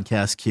your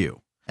podcast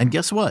queue. And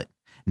guess what?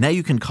 Now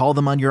you can call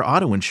them on your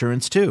auto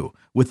insurance too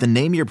with the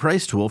Name Your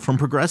Price tool from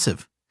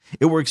Progressive.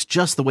 It works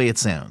just the way it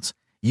sounds.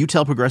 You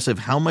tell Progressive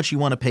how much you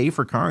want to pay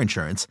for car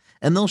insurance,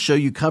 and they'll show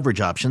you coverage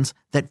options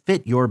that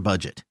fit your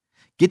budget.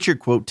 Get your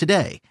quote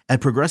today at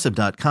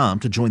Progressive.com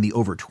to join the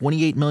over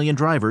 28 million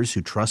drivers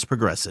who trust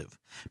Progressive.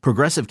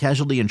 Progressive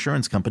Casualty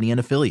Insurance Company and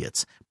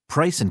Affiliates.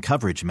 Price and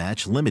coverage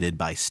match limited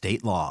by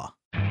state law.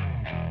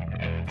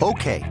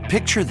 Okay,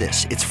 picture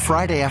this. It's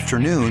Friday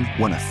afternoon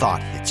when a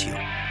thought hits you.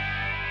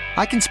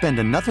 I can spend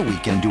another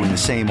weekend doing the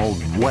same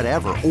old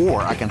whatever,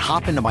 or I can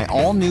hop into my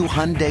all-new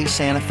Hyundai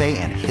Santa Fe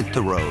and hit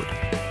the road.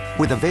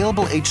 With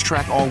available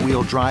H-Track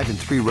all-wheel drive and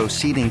 3-row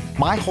seating,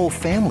 my whole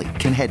family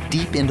can head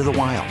deep into the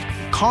wild.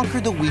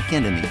 Conquer the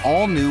weekend in the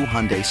all-new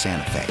Hyundai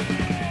Santa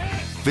Fe.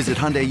 Visit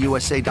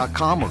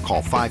HyundaiUSA.com or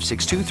call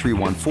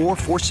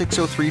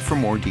 562-314-4603 for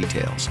more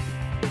details.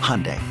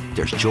 Hyundai,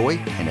 there's joy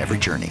in every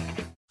journey.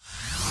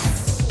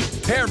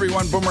 Hey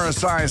everyone, Boomer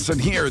Esiason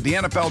here. The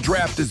NFL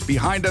Draft is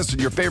behind us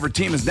and your favorite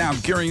team is now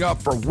gearing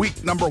up for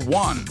week number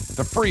 1.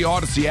 The free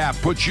Odyssey app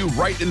puts you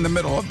right in the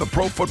middle of the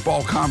pro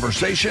football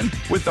conversation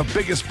with the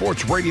biggest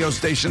sports radio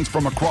stations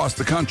from across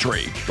the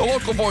country. The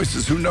local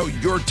voices who know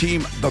your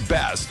team the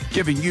best,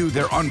 giving you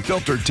their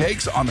unfiltered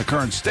takes on the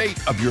current state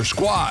of your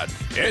squad.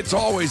 It's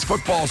always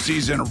football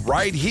season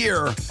right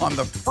here on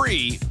the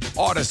free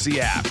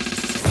Odyssey app.